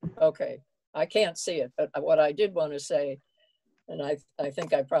 Okay, I can't see it, but what I did want to say, and I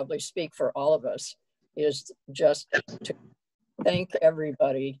think I probably speak for all of us, is just to thank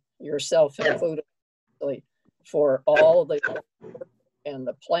everybody, yourself included, for all the work and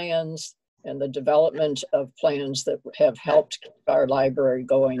the plans and the development of plans that have helped keep our library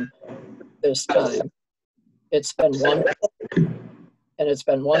going this time. It's been wonderful, and it's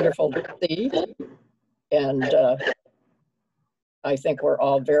been wonderful to see. And I think we're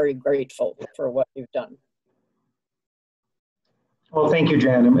all very grateful for what you've done. Well, thank you,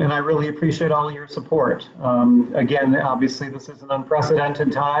 Jan, and I really appreciate all your support. Again, obviously, this is an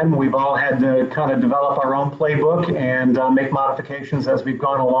unprecedented time. We've all had to kind of develop our own playbook and make modifications as we've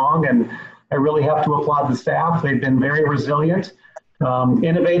gone along, and I really have to applaud the staff. They've been very resilient.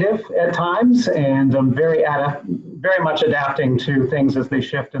 innovative at times and very much adapting to things as they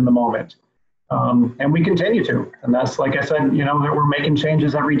shift in the moment. And we continue to, and that's, like I said, you know, that we're making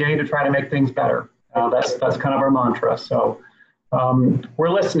changes every day to try to make things better. That's kind of our mantra. So we're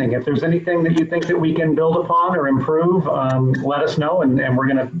listening. If there's anything that you think that we can build upon or improve, let us know, and we're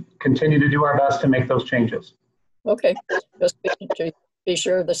going to continue to do our best to make those changes. Okay, just be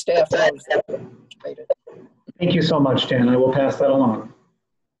sure the staff knows. Thank you so much, Dan. I will pass that along.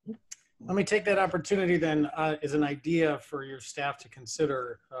 Let me take that opportunity then as an idea for your staff to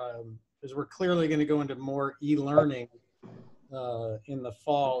consider, as we're clearly going to go into more e-learning in the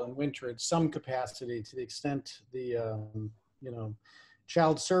fall and winter at some capacity, to the extent the you know,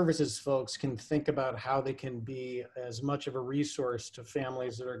 child services folks can think about how they can be as much of a resource to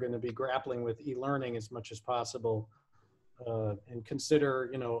families that are going to be grappling with e-learning as much as possible, and consider,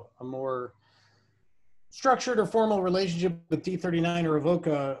 you know, a more structured or formal relationship with D39 or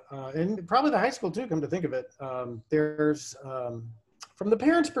Avoca, and probably the high school too, come to think of it. There's, from the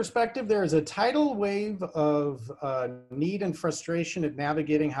parents' perspective, there's a tidal wave of need and frustration at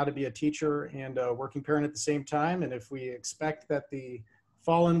navigating how to be a teacher and a working parent at the same time. And if we expect that the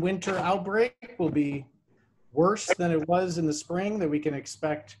fall and winter outbreak will be worse than it was in the spring, that we can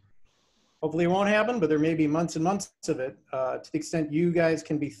expect, hopefully it won't happen, but there may be months and months of it, to the extent you guys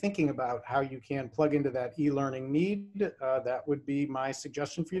can be thinking about how you can plug into that e-learning need, that would be my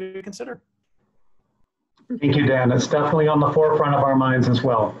suggestion for you to consider. Thank you, Dan. It's definitely on the forefront of our minds as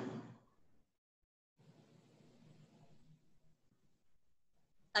well.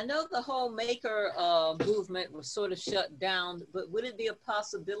 I know the whole maker movement was sort of shut down, but would it be a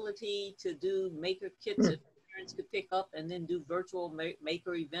possibility to do maker kits that parents could pick up and then do virtual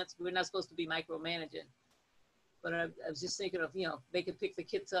maker events? We're not supposed to be micromanaging, but I was just thinking of, you know, they could pick the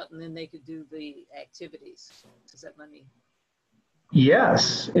kits up and then they could do the activities. Does that mean?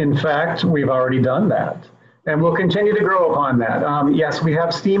 Yes, in fact, we've already done that, and we'll continue to grow upon that. Yes, we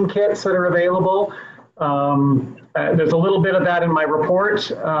have STEAM kits that are available. There's a little bit of that in my report,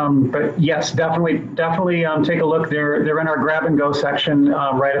 but yes, definitely take a look. They're in our grab and go section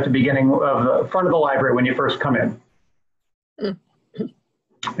right at the beginning of the front of the library when you first come in.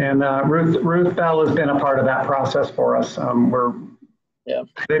 And Ruth Bell has been a part of that process for us.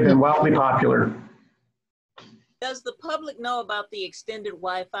 They've been wildly popular. Does the public know about the extended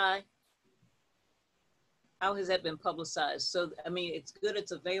Wi-Fi? How has that been publicized? So, I mean, it's good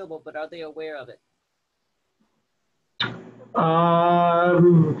it's available, but are they aware of it?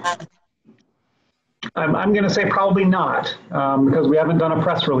 I'm going to say probably not, because we haven't done a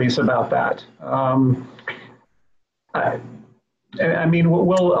press release about that. I mean,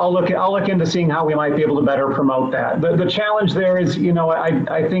 I'll look into seeing how we might be able to better promote that. The challenge there is, you know,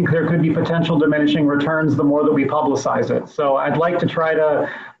 I think there could be potential diminishing returns the more that we publicize it. So I'd like to try to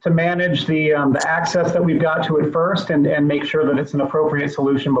manage the access that we've got to it first, and make sure that it's an appropriate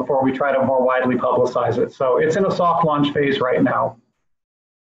solution before we try to more widely publicize it. So it's in a soft launch phase right now.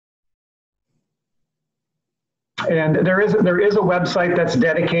 And there is a website that's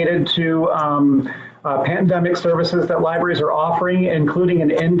dedicated to pandemic services that libraries are offering, including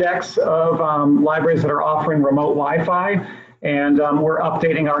an index of libraries that are offering remote Wi-Fi. And we're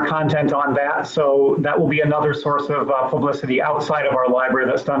updating our content on that. So that will be another source of publicity outside of our library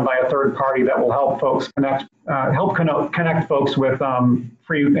that's done by a third party that will help folks connect folks with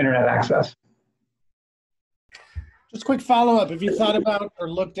free internet access. Just quick follow-up. Have you thought about or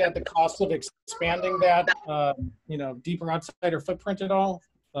looked at the cost of expanding that, you know, deeper outside our footprint at all?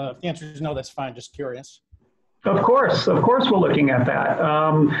 If the answer is no, that's fine. Just curious. Of course we're looking at that.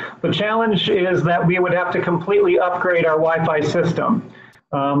 The challenge is that we would have to completely upgrade our Wi-Fi system.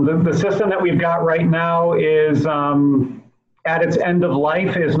 The system that we've got right now is at its end of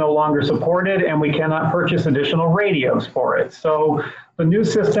life, is no longer supported, and we cannot purchase additional radios for it. So the new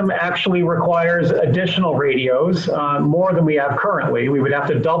system actually requires additional radios, more than we have currently. We would have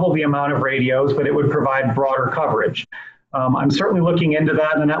to double the amount of radios, but it would provide broader coverage. I'm certainly looking into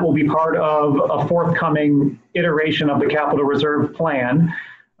that, and that will be part of a forthcoming iteration of the Capital Reserve Plan,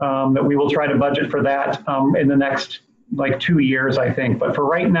 that we will try to budget for that in the next 2 years, I think. But for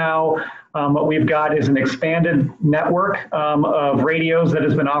right now, what we've got is an expanded network of radios that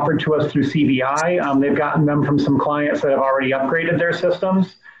has been offered to us through CVI. They've gotten them from some clients that have already upgraded their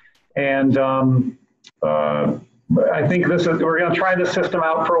systems. And I think we're going to try this system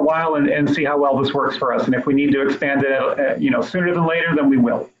out for a while and see how well this works for us. And if we need to expand it, sooner than later, then we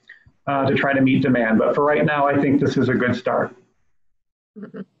will, to try to meet demand. But for right now, I think this is a good start.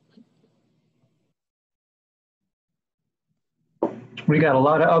 We got a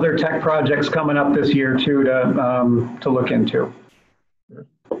lot of other tech projects coming up this year too to look into.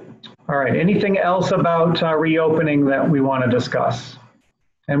 All right, anything else about reopening that we want to discuss?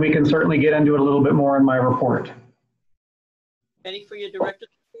 And we can certainly get into it a little bit more in my report. Ready for your director's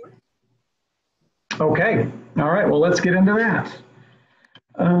report? Okay, all right, well, let's get into that.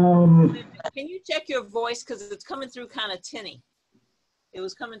 Can you check your voice, because it's coming through kind of tinny? It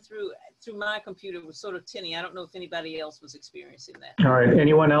was coming through my computer. It was sort of tinny. I don't know if anybody else was experiencing that. All right,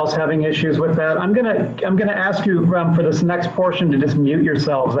 anyone else having issues with that? I'm gonna ask you for this next portion to just mute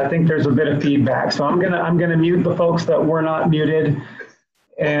yourselves. I think there's a bit of feedback, so I'm gonna mute the folks that were not muted.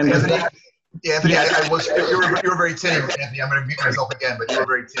 And Anthony, you were very tinny, Anthony. I'm going to mute myself again, but you were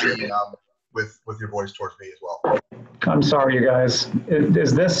very tinny with your voice towards me as well. I'm sorry, you guys.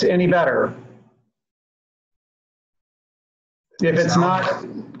 Is this any better? If it's not,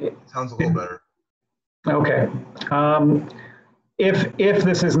 Sounds a little better. okay. If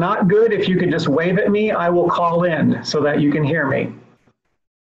this is not good, if you could just wave at me, I will call in so that you can hear me.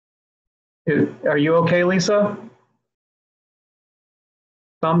 Are you okay, Lisa?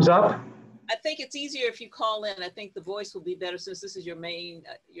 Thumbs up? I think it's easier if you call in. I think the voice will be better since this is your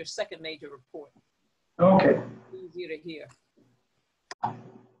your second major report. Okay. It's easier to hear.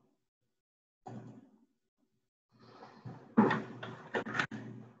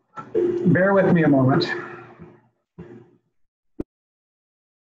 Bear with me a moment.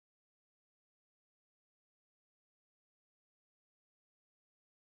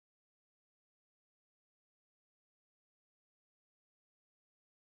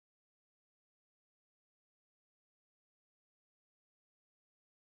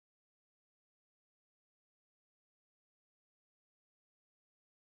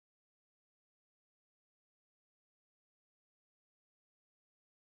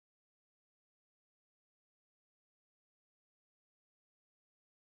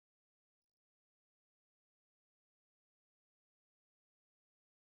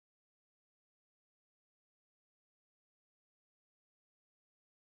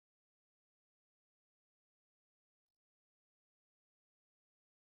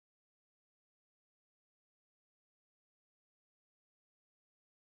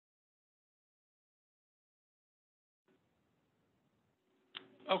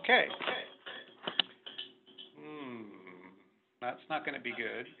 Okay. That's not going to be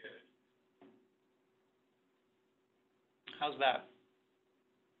good. How's that?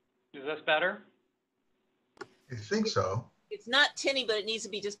 Is this better? I think so. It's not tinny, but it needs to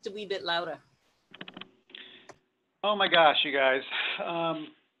be just a wee bit louder. Oh my gosh, you guys.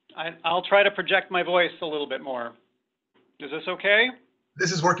 I'll try to project my voice a little bit more. Is this okay?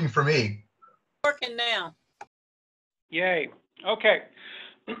 This is working for me. Working now. Yay. Okay.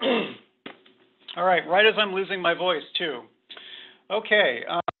 All right, right as I'm losing my voice too. Okay,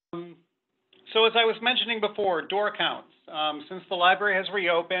 so as I was mentioning before, door counts. Since the library has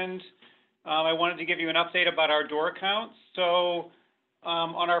reopened, I wanted to give you an update about our door counts. So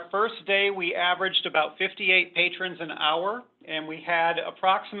on our first day, we averaged about 58 patrons an hour, and we had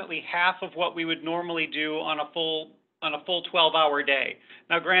approximately half of what we would normally do on a full 12-hour day.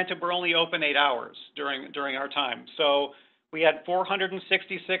 Now, granted, we're only open 8 hours during our time. So we had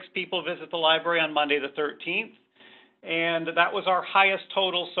 466 people visit the library on Monday the 13th, and that was our highest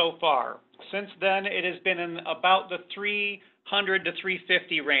total so far. Since then, it has been in about the 300 to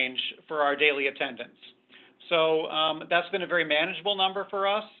 350 range for our daily attendance. So that's been a very manageable number for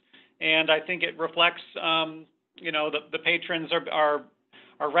us, and I think it reflects, you know, the patrons are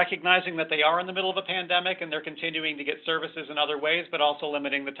recognizing that they are in the middle of a pandemic and they're continuing to get services in other ways, but also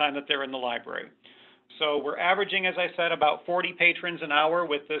limiting the time that they're in the library. So we're averaging, as I said, about 40 patrons an hour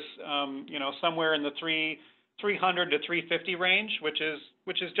with this, you know, somewhere in the 300 to 350 range, which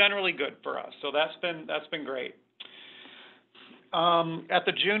is generally good for us. So that's been great. At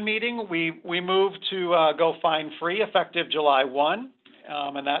the June meeting, we moved to go fine free effective July 1,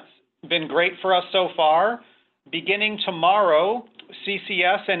 and that's been great for us so far. Beginning tomorrow,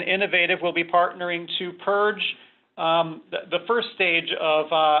 CCS and Innovative will be partnering to purge the first stage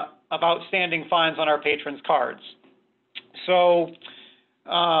of outstanding fines on our patrons' cards. So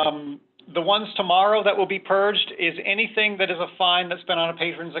the ones tomorrow that will be purged is anything that is a fine that's been on a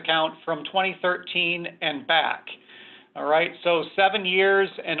patron's account from 2013 and back. All right, so 7 years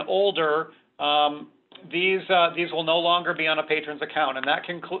and older, these will no longer be on a patron's account, and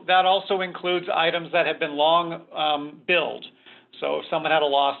that also includes items that have been long billed. So if someone had a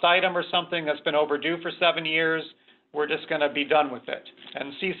lost item or something that's been overdue for 7 years, we're just going to be done with it.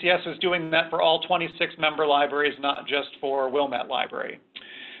 And CCS is doing that for all 26 member libraries, not just for Wilmette Library.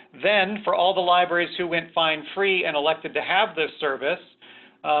 Then, for all the libraries who went fine-free and elected to have this service,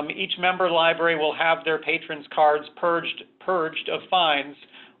 each member library will have their patrons' cards purged of fines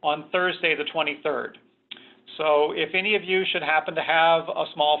on Thursday, the 23rd. So if any of you should happen to have a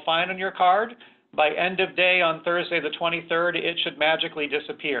small fine on your card, by end of day on Thursday, the 23rd, it should magically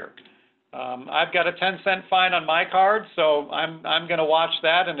disappear. I've got a 10-cent fine on my card, so I'm going to watch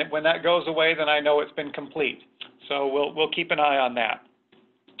that, and when that goes away, then I know it's been complete. So we'll keep an eye on that.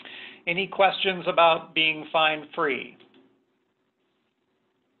 Any questions about being fine-free?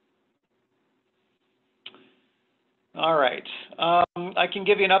 All right. I can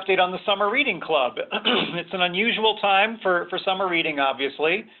give you an update on the Summer Reading Club. It's an unusual time for summer reading,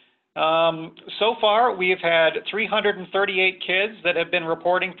 obviously. So far, we've had 338 kids that have been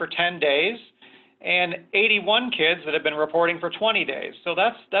reporting for 10 days and 81 kids that have been reporting for 20 days. So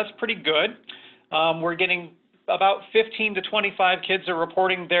that's pretty good. We're getting about 15 to 25 kids are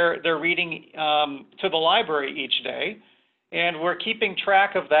reporting their reading to the library each day. And we're keeping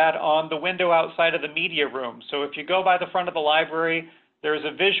track of that on the window outside of the media room. So if you go by the front of the library, there's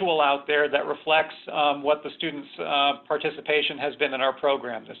a visual out there that reflects what the students' participation has been in our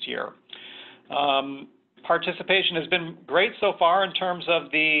program this year. Participation has been great so far in terms of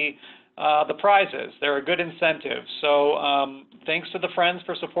the prizes. They're a good incentive. So thanks to the Friends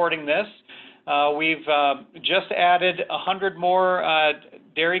for supporting this. We've just added 100 more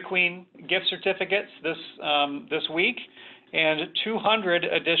Dairy Queen gift certificates this week, and 200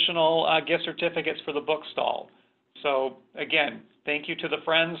 additional gift certificates for the book stall. So again, thank you to the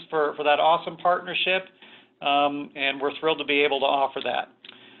Friends for that awesome partnership, and we're thrilled to be able to offer that.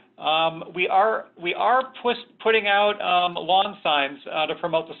 We are putting out lawn signs to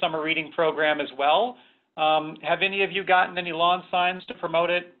promote the summer reading program as well. Have any of you gotten any lawn signs to promote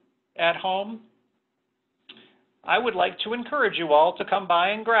it at home? I would like to encourage you all to come by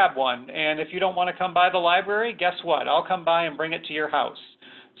and grab one. And if you don't want to come by the library, guess what? I'll come by and bring it to your house.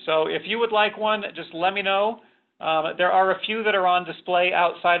 So if you would like one, just let me know. There are a few that are on display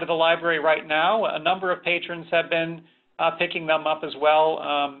outside of the library right now. A number of patrons have been picking them up as well.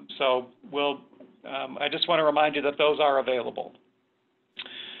 I just want to remind you that those are available.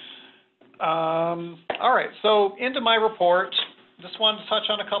 All right, so into my report. Just wanted to touch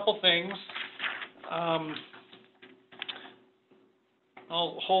on a couple things.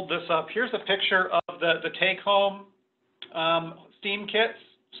 I'll hold this up. Here's a picture of the take-home STEAM kits.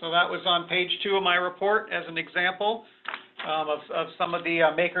 So that was on page 2 of my report as an example of some of the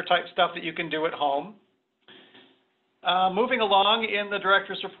maker-type stuff that you can do at home. Moving along in the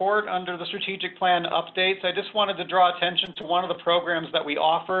director's report under the strategic plan updates, I just wanted to draw attention to one of the programs that we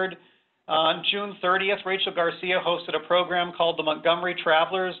offered. On June 30th, Rachel Garcia hosted a program called the Montgomery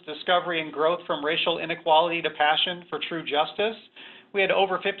Travelers, Discovery and Growth from Racial Inequality to Passion for True Justice. We had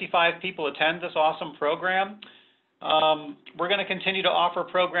over 55 people attend this awesome program. We're going to continue to offer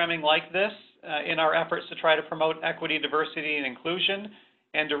programming like this in our efforts to try to promote equity, diversity, and inclusion,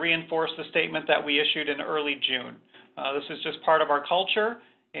 and to reinforce the statement that we issued in early June. This is just part of our culture,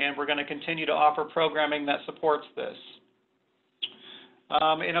 and we're going to continue to offer programming that supports this.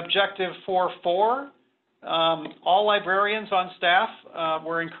 In Objective 4.4, all librarians on staff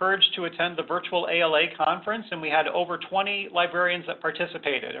were encouraged to attend the virtual ALA conference, and we had over 20 librarians that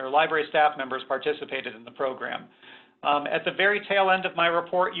participated, or library staff members participated in the program. At the very tail end of my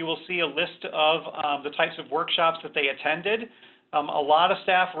report, you will see a list of the types of workshops that they attended. A lot of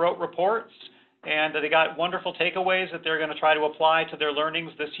staff wrote reports, and they got wonderful takeaways that they're going to try to apply to their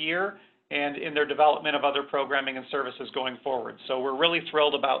learnings this year and in their development of other programming and services going forward. So we're really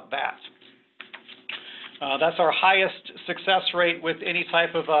thrilled about that. That's our highest success rate with any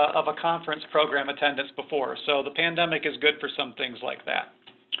type of a conference program attendance before. So the pandemic is good for some things like that.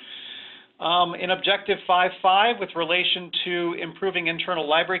 In Objective 5.5, with relation to improving internal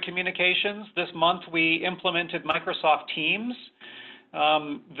library communications, this month we implemented Microsoft Teams.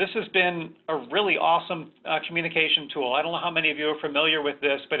 This has been a really awesome communication tool. I don't know how many of you are familiar with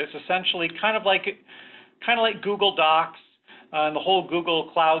this, but it's essentially kind of like Google Docs and the whole Google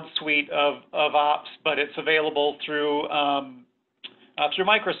Cloud suite of ops, but it's available through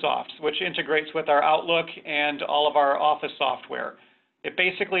Microsoft, which integrates with our Outlook and all of our Office software. It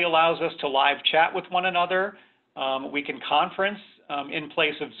basically allows us to live chat with one another. We can conference in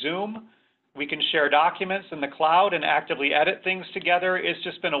place of Zoom. We can share documents in the cloud and actively edit things together. It's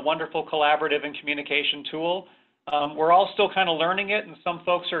just been a wonderful collaborative and communication tool. We're all still kind of learning it, and some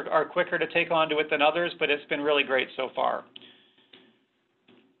folks are quicker to take on to it than others, but it's been really great so far.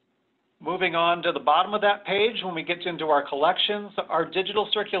 Moving on to the bottom of that page, when we get into our collections, our digital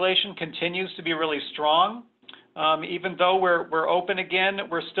circulation continues to be really strong. Even though we're open again,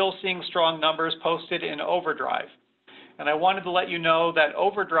 we're still seeing strong numbers posted in Overdrive. And I wanted to let you know that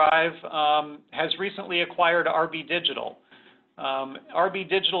Overdrive has recently acquired RB Digital. RB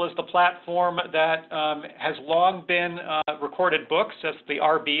Digital is the platform that has long been recorded books. That's the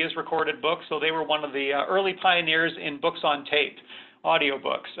RB is recorded books. So they were one of the early pioneers in books on tape,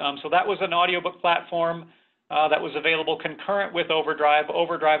 audiobooks. So that was an audiobook platform that was available concurrent with Overdrive.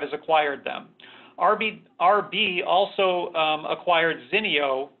 Overdrive has acquired them. RB also acquired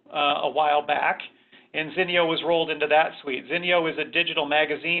Zinio a while back, and Zinio was rolled into that suite. Zinio is a digital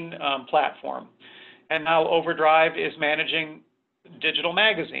magazine platform, and now Overdrive is managing digital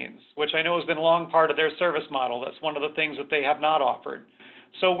magazines, which I know has been a long part of their service model. That's one of the things that they have not offered.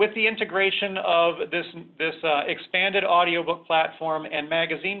 So with the integration of this expanded audiobook platform and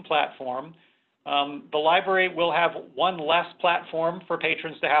magazine platform, the library will have one less platform for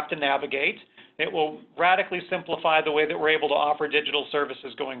patrons to have to navigate. It will radically simplify the way that we're able to offer digital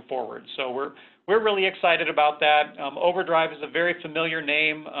services going forward. So we're really excited about that. Overdrive is a very familiar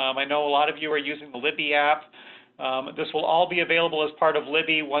name. I know a lot of you are using the Libby app. This will all be available as part of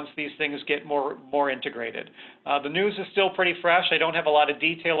Libby once these things get more integrated. The news is still pretty fresh. I don't have a lot of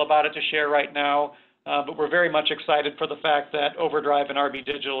detail about it to share right now, but we're very much excited for the fact that Overdrive and RB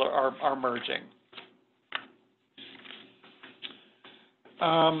Digital are merging.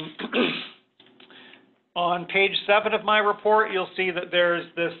 On page 7 of my report, you'll see that there's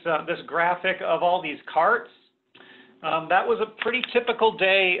this graphic of all these carts. That was a pretty typical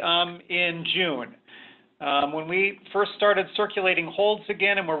day in June. When we first started circulating holds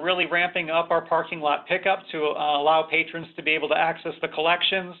again and we're really ramping up our parking lot pickup to allow patrons to be able to access the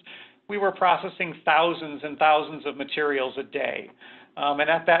collections, we were processing thousands and thousands of materials a day. And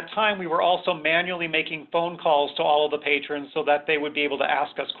at that time, we were also manually making phone calls to all of the patrons so that they would be able to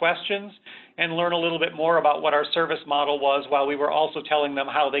ask us questions and learn a little bit more about what our service model was, while we were also telling them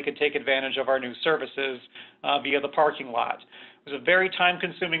how they could take advantage of our new services via the parking lot. It was a very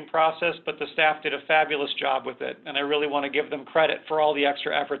time-consuming process, but the staff did a fabulous job with it, and I really want to give them credit for all the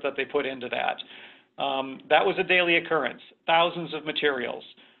extra effort that they put into that. That was a daily occurrence, thousands of materials.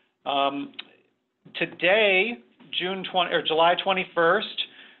 Today, July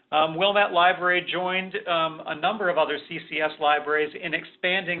 21st, Wilmette Library joined a number of other CCS libraries in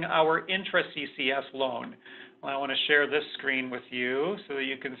expanding our intra-CCS loan. Well, I want to share this screen with you so that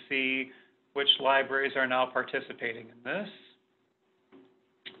you can see which libraries are now participating in this,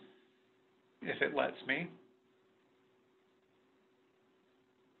 if it lets me.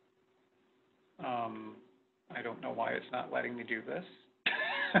 I don't know why it's not letting me do this.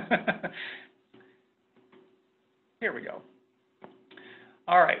 Here we go.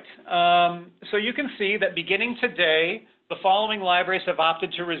 All right, so you can see that beginning today, the following libraries have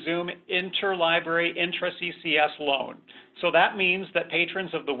opted to resume interlibrary intra-CCS loan. So that means that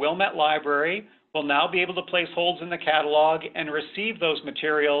patrons of the Wilmette Library will now be able to place holds in the catalog and receive those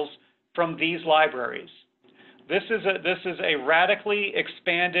materials from these libraries. This is a radically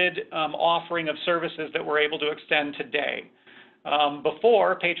expanded offering of services that we're able to extend today.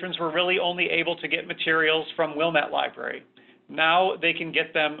 Before, patrons were really only able to get materials from Wilmette Library. Now they can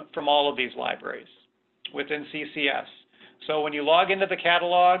get them from all of these libraries within CCS. So when you log into the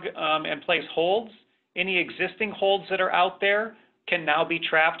catalog and place holds, any existing holds that are out there can now be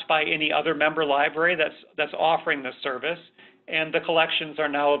trapped by any other member library that's offering this service, and the collections are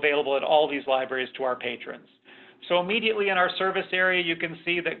now available at all these libraries to our patrons. So immediately in our service area, you can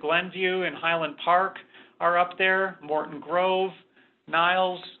see that Glenview and Highland Park are up there, Morton Grove,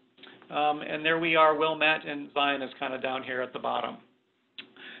 Niles, and there we are, Wilmette, and Zion is kind of down here at the bottom.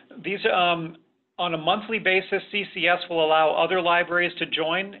 These, on a monthly basis, CCS will allow other libraries to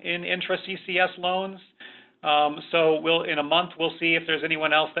join in intra-CCS loans. So in a month, we'll see if there's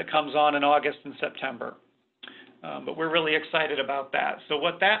anyone else that comes on in August and September. But we're really excited about that. So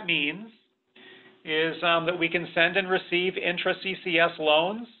what that means is that we can send and receive intra-CCS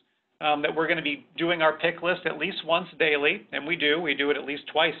loans, that we're going to be doing our pick list at least once daily, and we do it at least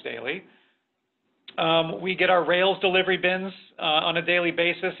twice daily. We get our Rails delivery bins on a daily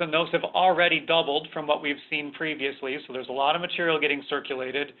basis, and those have already doubled from what we've seen previously, so there's a lot of material getting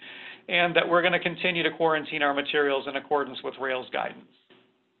circulated, and that we're going to continue to quarantine our materials in accordance with Rails guidance.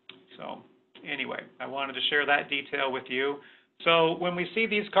 So anyway, I wanted to share that detail with you. So when we see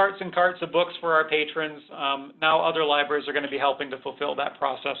these carts and carts of books for our patrons, now other libraries are going to be helping to fulfill that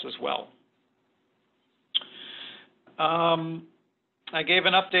process as well. I gave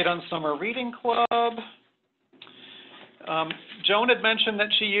an update on Summer Reading Club. Joan had mentioned that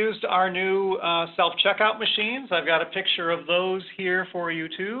she used our new self-checkout machines. I've got a picture of those here for you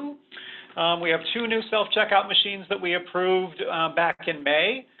too. We have 2 new self-checkout machines that we approved back in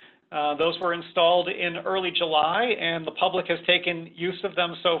May. Those were installed in early July, and the public has taken use of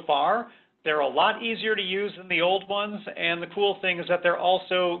them so far. They're a lot easier to use than the old ones, and the cool thing is that they're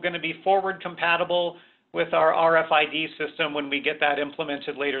also going to be forward compatible with our RFID system when we get that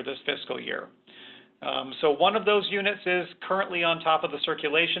implemented later this fiscal year. So one of those units is currently on top of the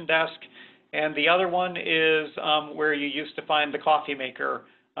circulation desk, and the other one is where you used to find the coffee maker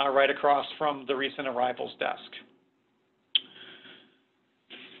right across from the recent arrivals desk.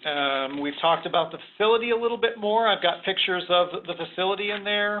 We've talked about the facility a little bit more. I've got pictures of the facility in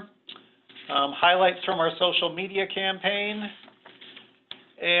there, highlights from our social media campaign,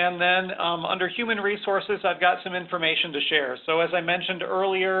 and then under human resources, I've got some information to share. So as I mentioned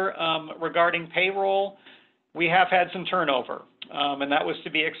earlier, regarding payroll, we have had some turnover, and that was to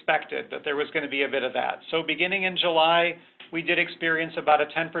be expected, that there was going to be a bit of that. So beginning in July, we did experience about a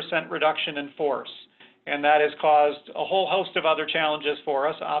 10% reduction in force, and that has caused a whole host of other challenges for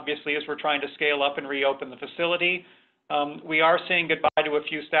us, obviously, as we're trying to scale up and reopen the facility. We are saying goodbye to a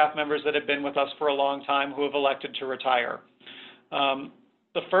few staff members that have been with us for a long time who have elected to retire.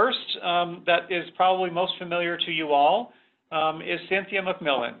 The first that is probably most familiar to you all is Cynthia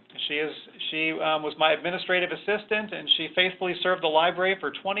McMillan. She was my administrative assistant, and she faithfully served the library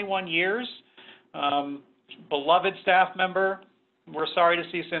for 21 years. Beloved staff member. We're sorry to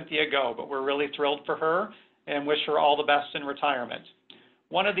see Cynthia go, but we're really thrilled for her and wish her all the best in retirement.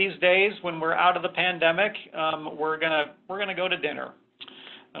 One of these days, when we're out of the pandemic, we're gonna go to dinner.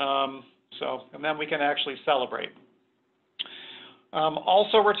 And then we can actually celebrate.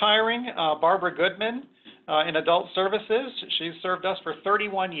 Also retiring, Barbara Goodman in Adult Services. She's served us for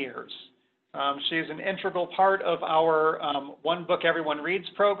 31 years. She's an integral part of our One Book Everyone Reads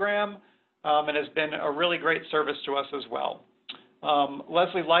program and has been a really great service to us as well.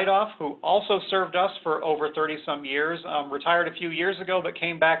 Leslie Lightoff, who also served us for over 30-some years, retired a few years ago but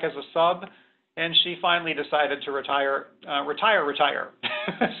came back as a sub, and she finally decided to retire.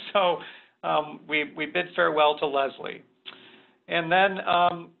 So we bid farewell to Leslie. And then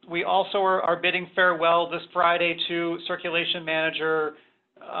we also are bidding farewell this Friday to Circulation Manager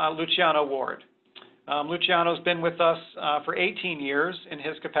Luciano Ward. Luciano's been with us for 18 years in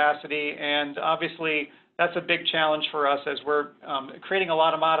his capacity, and obviously that's a big challenge for us as we're creating a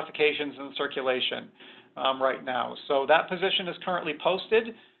lot of modifications in circulation right now. So that position is currently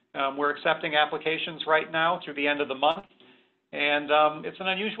posted. We're accepting applications right now through the end of the month, and it's an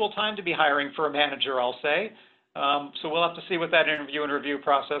unusual time to be hiring for a manager, I'll say. So we'll have to see what that interview and review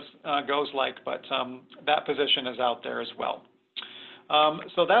process goes like, but that position is out there as well.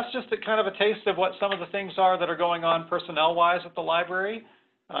 So that's just kind of a taste of what some of the things are that are going on personnel-wise at the library.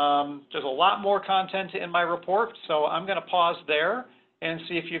 There's a lot more content in my report, so I'm going to pause there and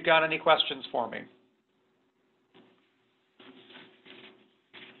see if you've got any questions for me.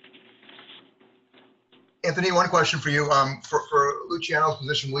 Anthony, one question for you. For Luciano's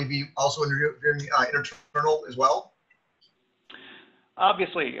position, will he be also interviewing internal as well?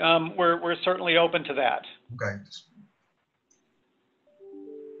 Obviously, we're certainly open to that. Okay.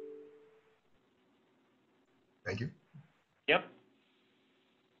 Thank you. Yep.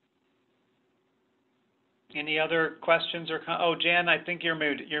 Any other questions or oh, Jan, I think you're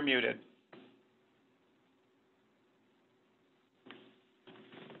muted.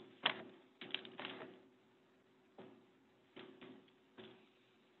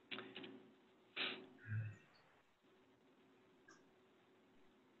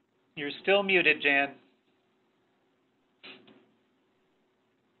 You're still muted, Jan.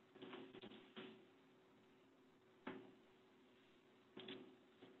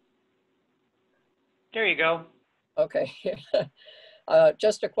 There you go. Okay.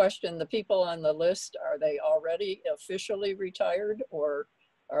 Just a question. The people on the list, are they already officially retired, or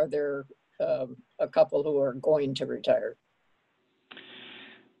are there a couple who are going to retire?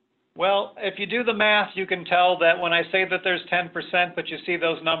 Well, if you do the math, you can tell that when I say that there's 10%, but you see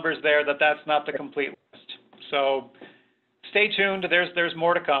those numbers there, that's not the complete list. So stay tuned. There's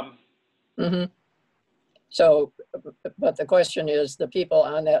more to come. Mm-hmm. So, but the question is, the people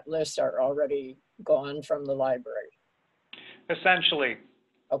on that list are already gone from the library? Essentially.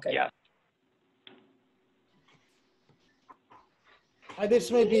 Okay. Yeah.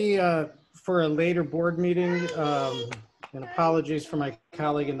 This may be for a later board meeting. And apologies for my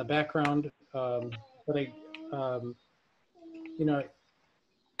colleague in the background, but you know,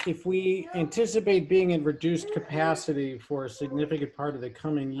 if we anticipate being in reduced capacity for a significant part of the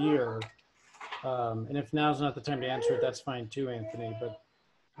coming year, and if now's not the time to answer it, that's fine too, Anthony. But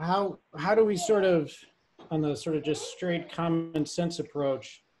how do we sort of, on the sort of just straight common sense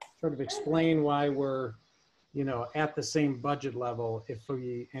approach, sort of explain why we're, you know, at the same budget level if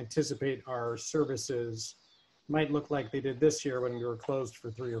we anticipate our services might look like they did this year when we were closed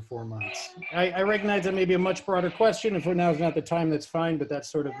for 3 or 4 months. I recognize that may be a much broader question. If now is not the time, that's fine, but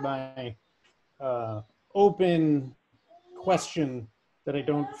that's sort of my open question that I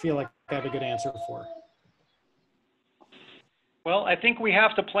don't feel like I have a good answer for. Well, I think we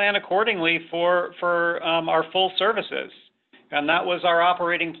have to plan accordingly for our full services. And that was our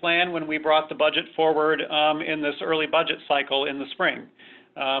operating plan when we brought the budget forward in this early budget cycle in the spring.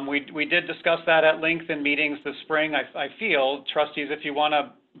 We did discuss that at length in meetings this spring. I feel, trustees, if you want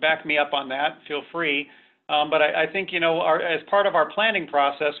to back me up on that, feel free. But I think, you know, as part of our planning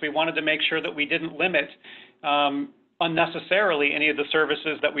process, we wanted to make sure that we didn't limit unnecessarily any of the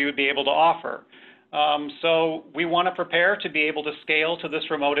services that we would be able to offer. So we want to prepare to be able to scale to this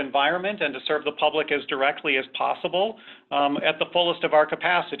remote environment and to serve the public as directly as possible at the fullest of our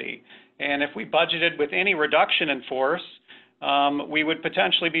capacity. And if we budgeted with any reduction in force, we would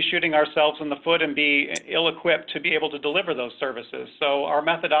potentially be shooting ourselves in the foot and be ill-equipped to be able to deliver those services. So our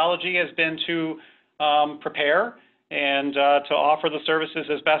methodology has been to prepare and to offer the services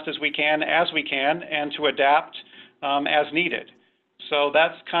as best as we can, and to adapt as needed. So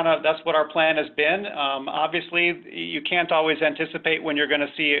that's what our plan has been. Obviously, you can't always anticipate when you're going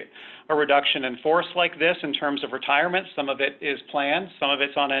to see a reduction in force like this in terms of retirement. Some of it is planned, some of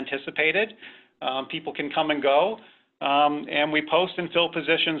it's unanticipated. People can come and go. And we post and fill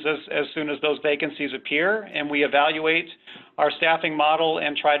positions as soon as those vacancies appear, and we evaluate our staffing model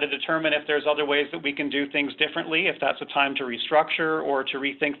and try to determine if there's other ways that we can do things differently, if that's a time to restructure or to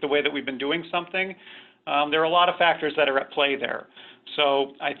rethink the way that we've been doing something. There are a lot of factors that are at play there.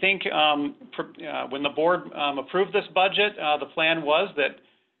 So I think when the board approved this budget, the plan was that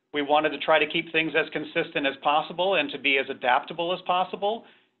we wanted to try to keep things as consistent as possible and to be as adaptable as possible.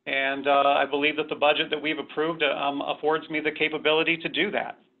 And I believe that the budget that we've approved affords me the capability to do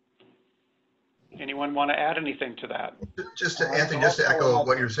that. Anyone want to add anything to that? Anthony, just to echo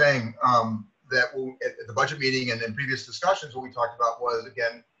what you're saying, that at the budget meeting and in previous discussions, what we talked about was,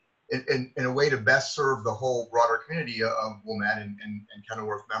 again, in a way to best serve the whole broader community of Wilmette and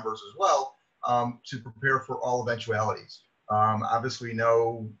Kenilworth members as well, to prepare for all eventualities. Obviously, we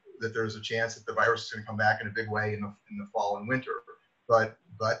know that there's a chance that the virus is going to come back in a big way in the fall and winter.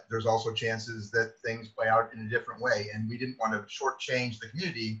 But there's also chances that things play out in a different way. And we didn't want to shortchange the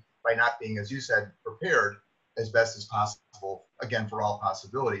community by not being, as you said, prepared as best as possible, again, for all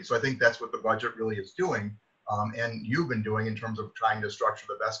possibilities. So I think that's what the budget really is doing. And you've been doing in terms of trying to structure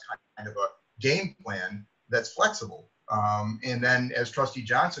the best kind of a game plan that's flexible. And then, as Trustee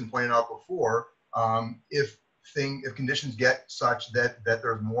Johnson pointed out before, if conditions get such that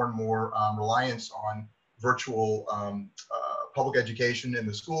there's more and more reliance on virtual public education in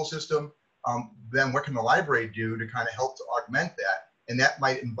the school system, then what can the library do to kind of help to augment that? And that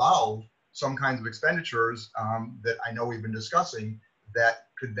might involve some kinds of expenditures that I know we've been discussing that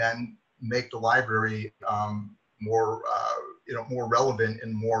could then make the library more relevant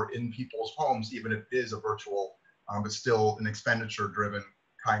and more in people's homes, even if it is a virtual, but still an expenditure-driven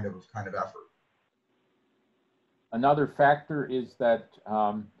kind of effort. Another factor is that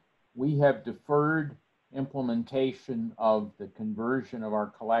we have deferred implementation of the conversion of our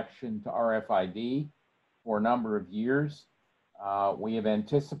collection to RFID for a number of years. We have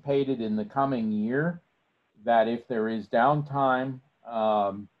anticipated in the coming year that if there is downtime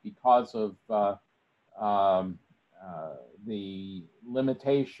because of the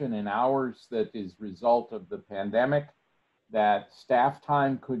limitation in hours that is result of the pandemic, that staff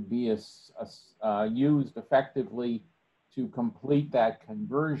time could be used effectively to complete that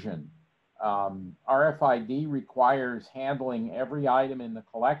conversion. RFID requires handling every item in the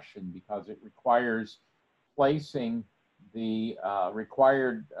collection because it requires placing the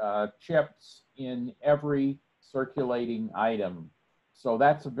required chips in every circulating item. So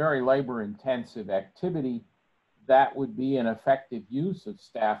that's a very labor-intensive activity. That would be an effective use of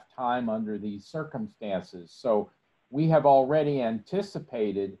staff time under these circumstances. So we have already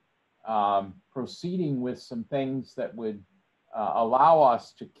anticipated proceeding with some things that would allow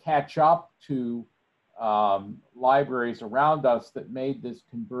us to catch up to libraries around us that made this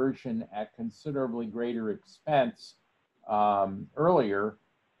conversion at considerably greater expense earlier.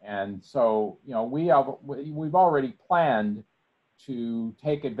 And so, you know, we've already planned to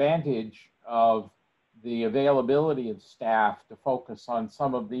take advantage of the availability of staff to focus on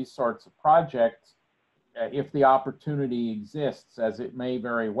some of these sorts of projects if the opportunity exists, as it may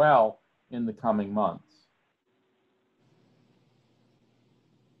very well in the coming months.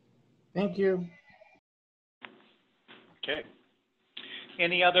 Thank you. Okay.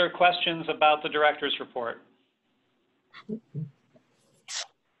 Any other questions about the director's report?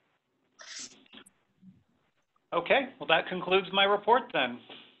 Okay, well, that concludes my report then.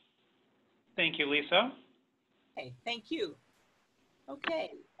 Thank you, Lisa. Okay, thank you.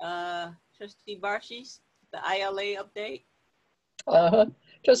 Okay, Trustee Barshes, the ILA update.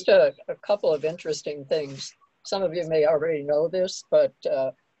 Just a couple of interesting things. Some of you may already know this, but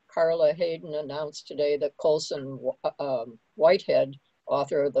Carla Hayden announced today that Colson Whitehead,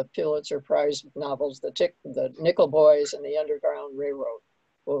 author of the Pulitzer Prize novels, The Nickel Boys and the Underground Railroad,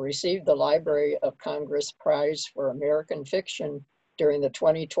 will receive the Library of Congress Prize for American Fiction during the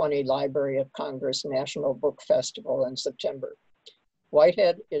 2020 Library of Congress National Book Festival in September.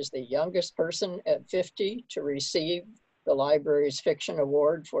 Whitehead is the youngest person at 50 to receive the library's fiction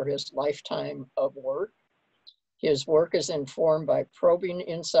award for his lifetime of work. His work is informed by probing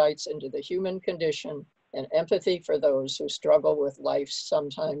insights into the human condition and empathy for those who struggle with life's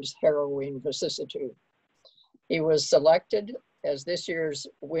sometimes harrowing vicissitude. He was selected as this year's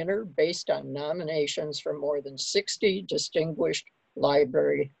winner based on nominations from more than 60 distinguished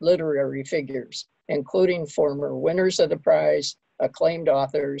library literary figures, including former winners of the prize, acclaimed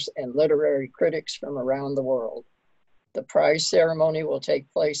authors, and literary critics from around the world. The prize ceremony will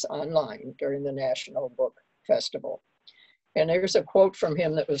take place online during the National Book Festival. And there's a quote from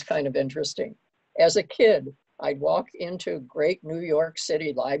him that was kind of interesting. As a kid, I'd walk into great New York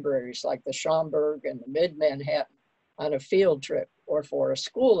City libraries like the Schomburg and the Mid-Manhattan on a field trip or for a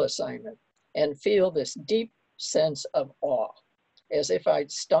school assignment and feel this deep sense of awe, as if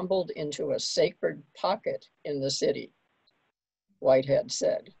I'd stumbled into a sacred pocket in the city. Whitehead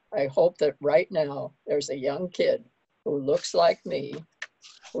said, I hope that right now there's a young kid who looks like me,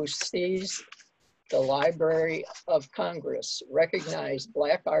 who sees the Library of Congress recognize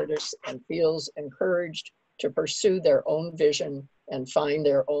Black artists and feels encouraged to pursue their own vision and find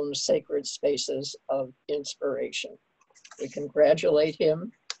their own sacred spaces of inspiration. We congratulate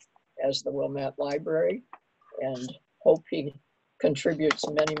him as the Wilmette Library and hope he contributes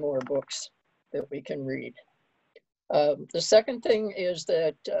many more books that we can read. The second thing is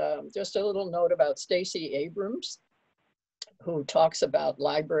that just a little note about Stacey Abrams, who talks about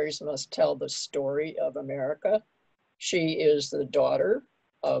libraries must tell the story of America. She is the daughter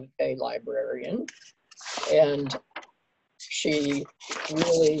of a librarian, and she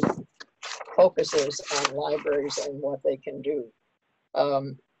really focuses on libraries and what they can do.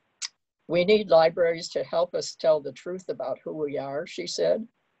 We need libraries to help us tell the truth about who we are, she said,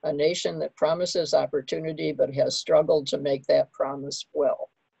 a nation that promises opportunity but has struggled to make that promise well.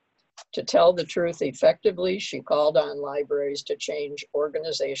 To tell the truth effectively, she called on libraries to change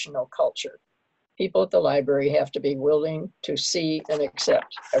organizational culture. People at the library have to be willing to see and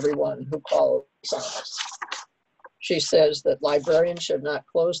accept everyone who calls on us. She says that librarians should not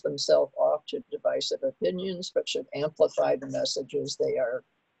close themselves off to divisive opinions, but should amplify the messages they are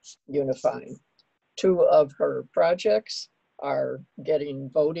unifying. Two of her projects are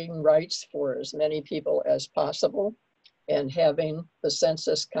getting voting rights for as many people as possible and having the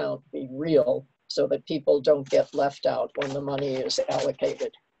census count be real so that people don't get left out when the money is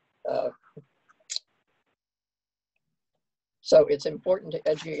allocated. So it's important to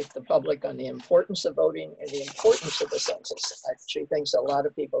educate the public on the importance of voting and the importance of the census. She thinks a lot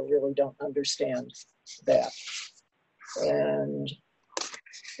of people really don't understand that. And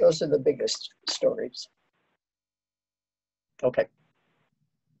those are the biggest stories. Okay.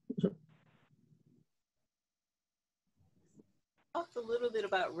 Talked a little bit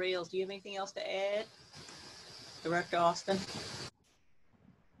about Rails. Do you have anything else to add, Director Austin?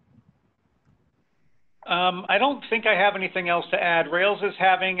 I don't think I have anything else to add. Rails is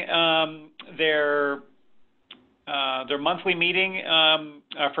having their monthly meeting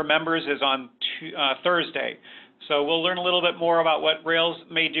for members is on Thursday. So we'll learn a little bit more about what Rails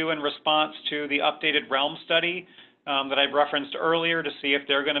may do in response to the updated Realm study that I've referenced earlier, to see if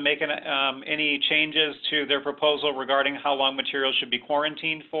they're going to make any changes to their proposal regarding how long materials should be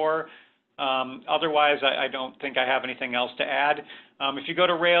quarantined for. Otherwise, I don't think I have anything else to add. If you go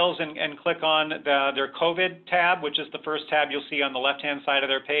to Rails and click on their COVID tab, which is the first tab you'll see on the left-hand side of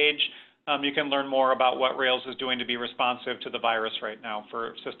their page, you can learn more about what Rails is doing to be responsive to the virus right now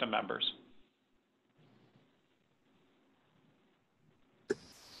for system members.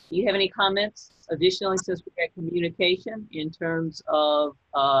 Do you have any comments additionally, since we had communication, in terms of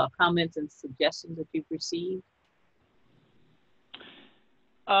comments and suggestions that you've received?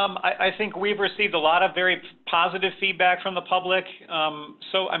 I think we've received a lot of very positive feedback from the public.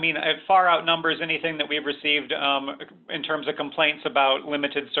 So, I mean, it far outnumbers anything that we've received in terms of complaints about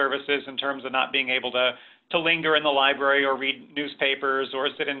limited services, in terms of not being able to linger in the library or read newspapers or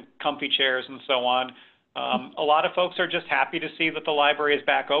sit in comfy chairs and so on. A lot of folks are just happy to see that the library is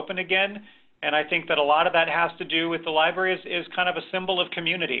back open again. And I think that a lot of that has to do with the library is kind of a symbol of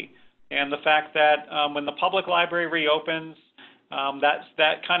community. And the fact that when the public library reopens,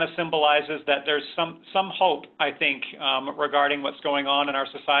 that kind of symbolizes that there's some hope, I think, regarding what's going on in our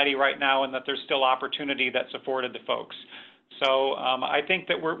society right now, and that there's still opportunity that's afforded to folks. So I think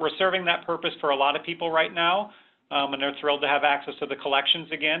that we're serving that purpose for a lot of people right now, and they're thrilled to have access to the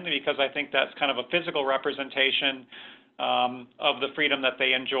collections again, because I think that's kind of a physical representation of the freedom that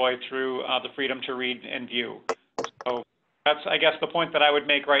they enjoy through the freedom to read and view. So that's, I guess, the point that I would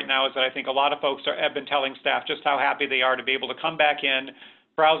make right now, is that I think a lot of folks have been telling staff just how happy they are to be able to come back in,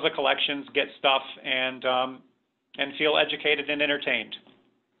 browse the collections, get stuff, and feel educated and entertained.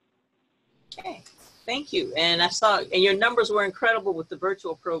 Okay, thank you. And I saw, and your numbers were incredible with the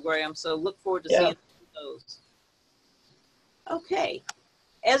virtual program, so look forward to seeing those. Okay,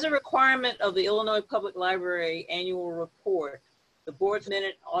 as a requirement of the Illinois Public Library annual report, the Board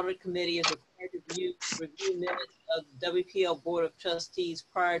Minute Audit Committee is required to review minutes of the WPL Board of Trustees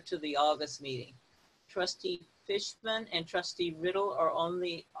prior to the August meeting. Trustee Fishman and Trustee Riddle are on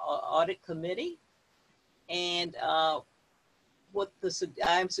the audit committee. And I'm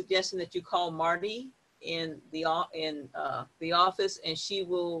suggesting that you call Marty in the office, and she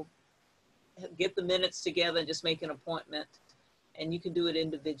will get the minutes together and just make an appointment. And you can do it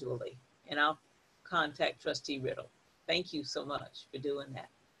individually. And I'll contact Trustee Riddle. Thank you so much for doing that.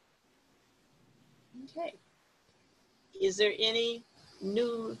 Okay. Is there any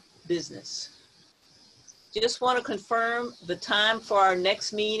new business? Just want to confirm the time for our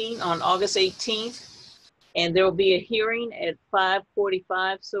next meeting on August 18th. And there will be a hearing at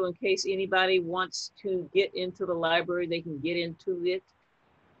 5:45. So in case anybody wants to get into the library, they can get into it.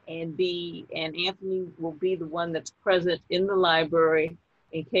 And Anthony will be the one that's present in the library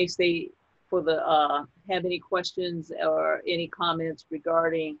in case they have any questions or any comments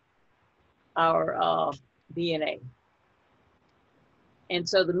regarding our BNA. And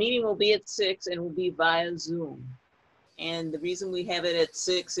so the meeting will be at 6 and will be via Zoom. And the reason we have it at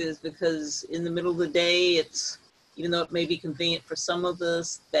 6 is because in the middle of the day, even though it may be convenient for some of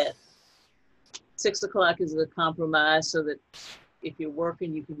us, that 6 o'clock is a compromise so that if you're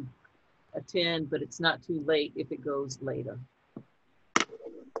working, you can attend, but it's not too late if it goes later.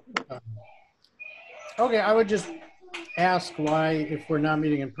 Okay, I would just ask why, if we're not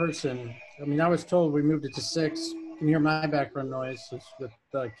meeting in person, I mean, I was told we moved it to 6. You can hear my background noise with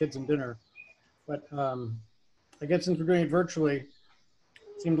kids and dinner. But I guess since we're doing it virtually,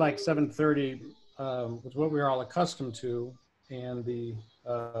 it seemed like 7:30 was what we were all accustomed to. And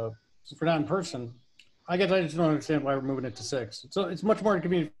since we're not in person, I guess I just don't understand why we're moving it to 6. So it's much more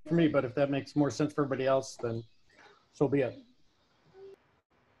convenient for me, but if that makes more sense for everybody else, then so be it.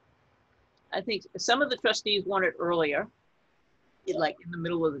 I think some of the trustees want it earlier, like in the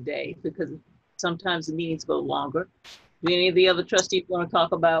middle of the day, because sometimes the meetings go longer. Do any of the other trustees want to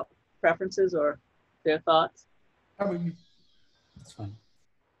talk about preferences or their thoughts? That's fine.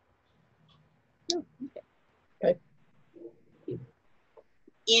 No, okay.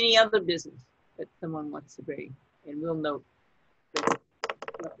 Any other business that someone wants to bring? And we'll note that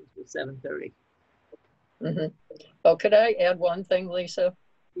it's 7:30. Mm-hmm. Oh, could I add one thing, Lisa?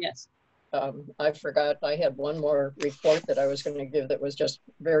 Yes. I forgot, I had one more report that I was going to give that was just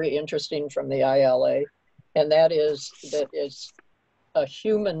very interesting from the ILA. And that is that it's a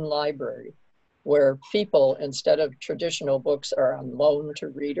human library where people, instead of traditional books, are on loan to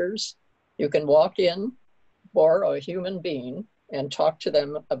readers. You can walk in, borrow a human being, and talk to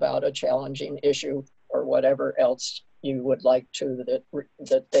them about a challenging issue or whatever else you would like to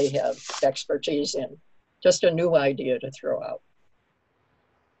that they have expertise in. Just a new idea to throw out.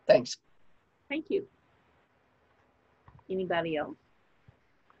 Thanks. Thank you. Anybody else?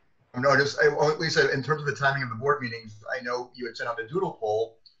 No, Lisa, in terms of the timing of the board meetings, I know you had sent out a doodle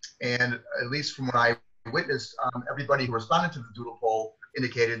poll, and at least from what I witnessed, everybody who responded to the doodle poll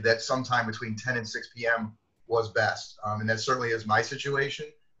indicated that sometime between 10 and 6 p.m. was best. And that certainly is my situation.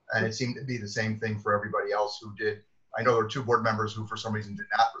 And it seemed to be the same thing for everybody else who did. I know there were 2 board members who for some reason did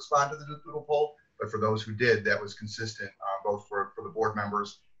not respond to the doodle poll, but for those who did, that was consistent, both for the board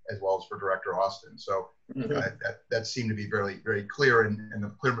members as well as for Director Austin. So that seemed to be very, very clear and the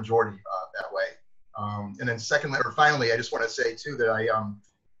clear majority that way. And then secondly, or finally, I just want to say too that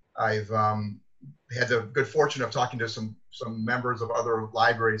I've had the good fortune of talking to some members of other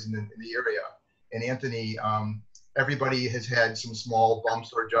libraries in the area. And Anthony, everybody has had some small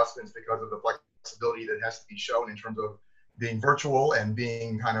bumps or adjustments because of the flexibility that has to be shown in terms of being virtual and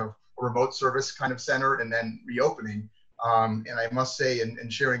being kind of a remote service kind of center and then reopening. And I must say, in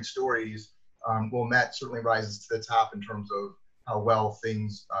sharing stories, Wilmette certainly rises to the top in terms of how well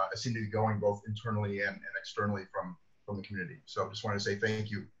things seem to be going both internally and externally from the community. So just want to say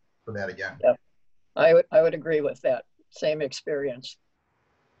thank you for that again. Yep. I would agree with that. Same experience.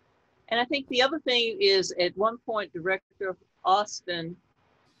 And I think the other thing is, at one point, Director Austin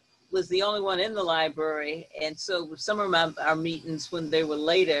was the only one in the library. And so with some of our meetings, when they were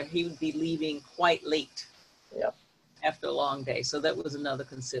later, he would be leaving quite late. Yep. After a long day. So that was another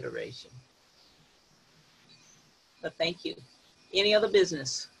consideration. But thank you. Any other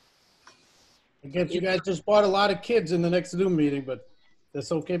business? I guess you guys just bought a lot of kids in the next Zoom meeting, but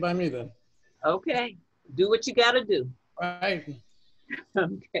that's okay by me then. Okay. Do what you got to do. All right.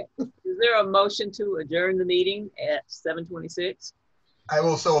 Okay. Is there a motion to adjourn the meeting at 7:26? I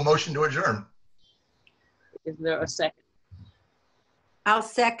will so a motion to adjourn. Is there a second? I'll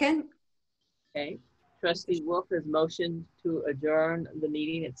second. Okay. Trustee Wolf has motioned to adjourn the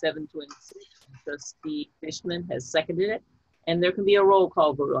meeting at 7:26. Trustee Fishman has seconded it. And there can be a roll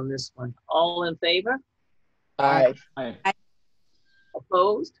call vote on this one. All in favor? Aye. Aye.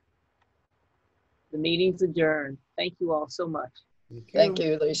 Opposed? The meeting's adjourned. Thank you all so much. Thank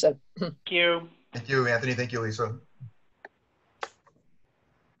you, Lisa. Thank you. Thank you, Anthony. Thank you, Lisa.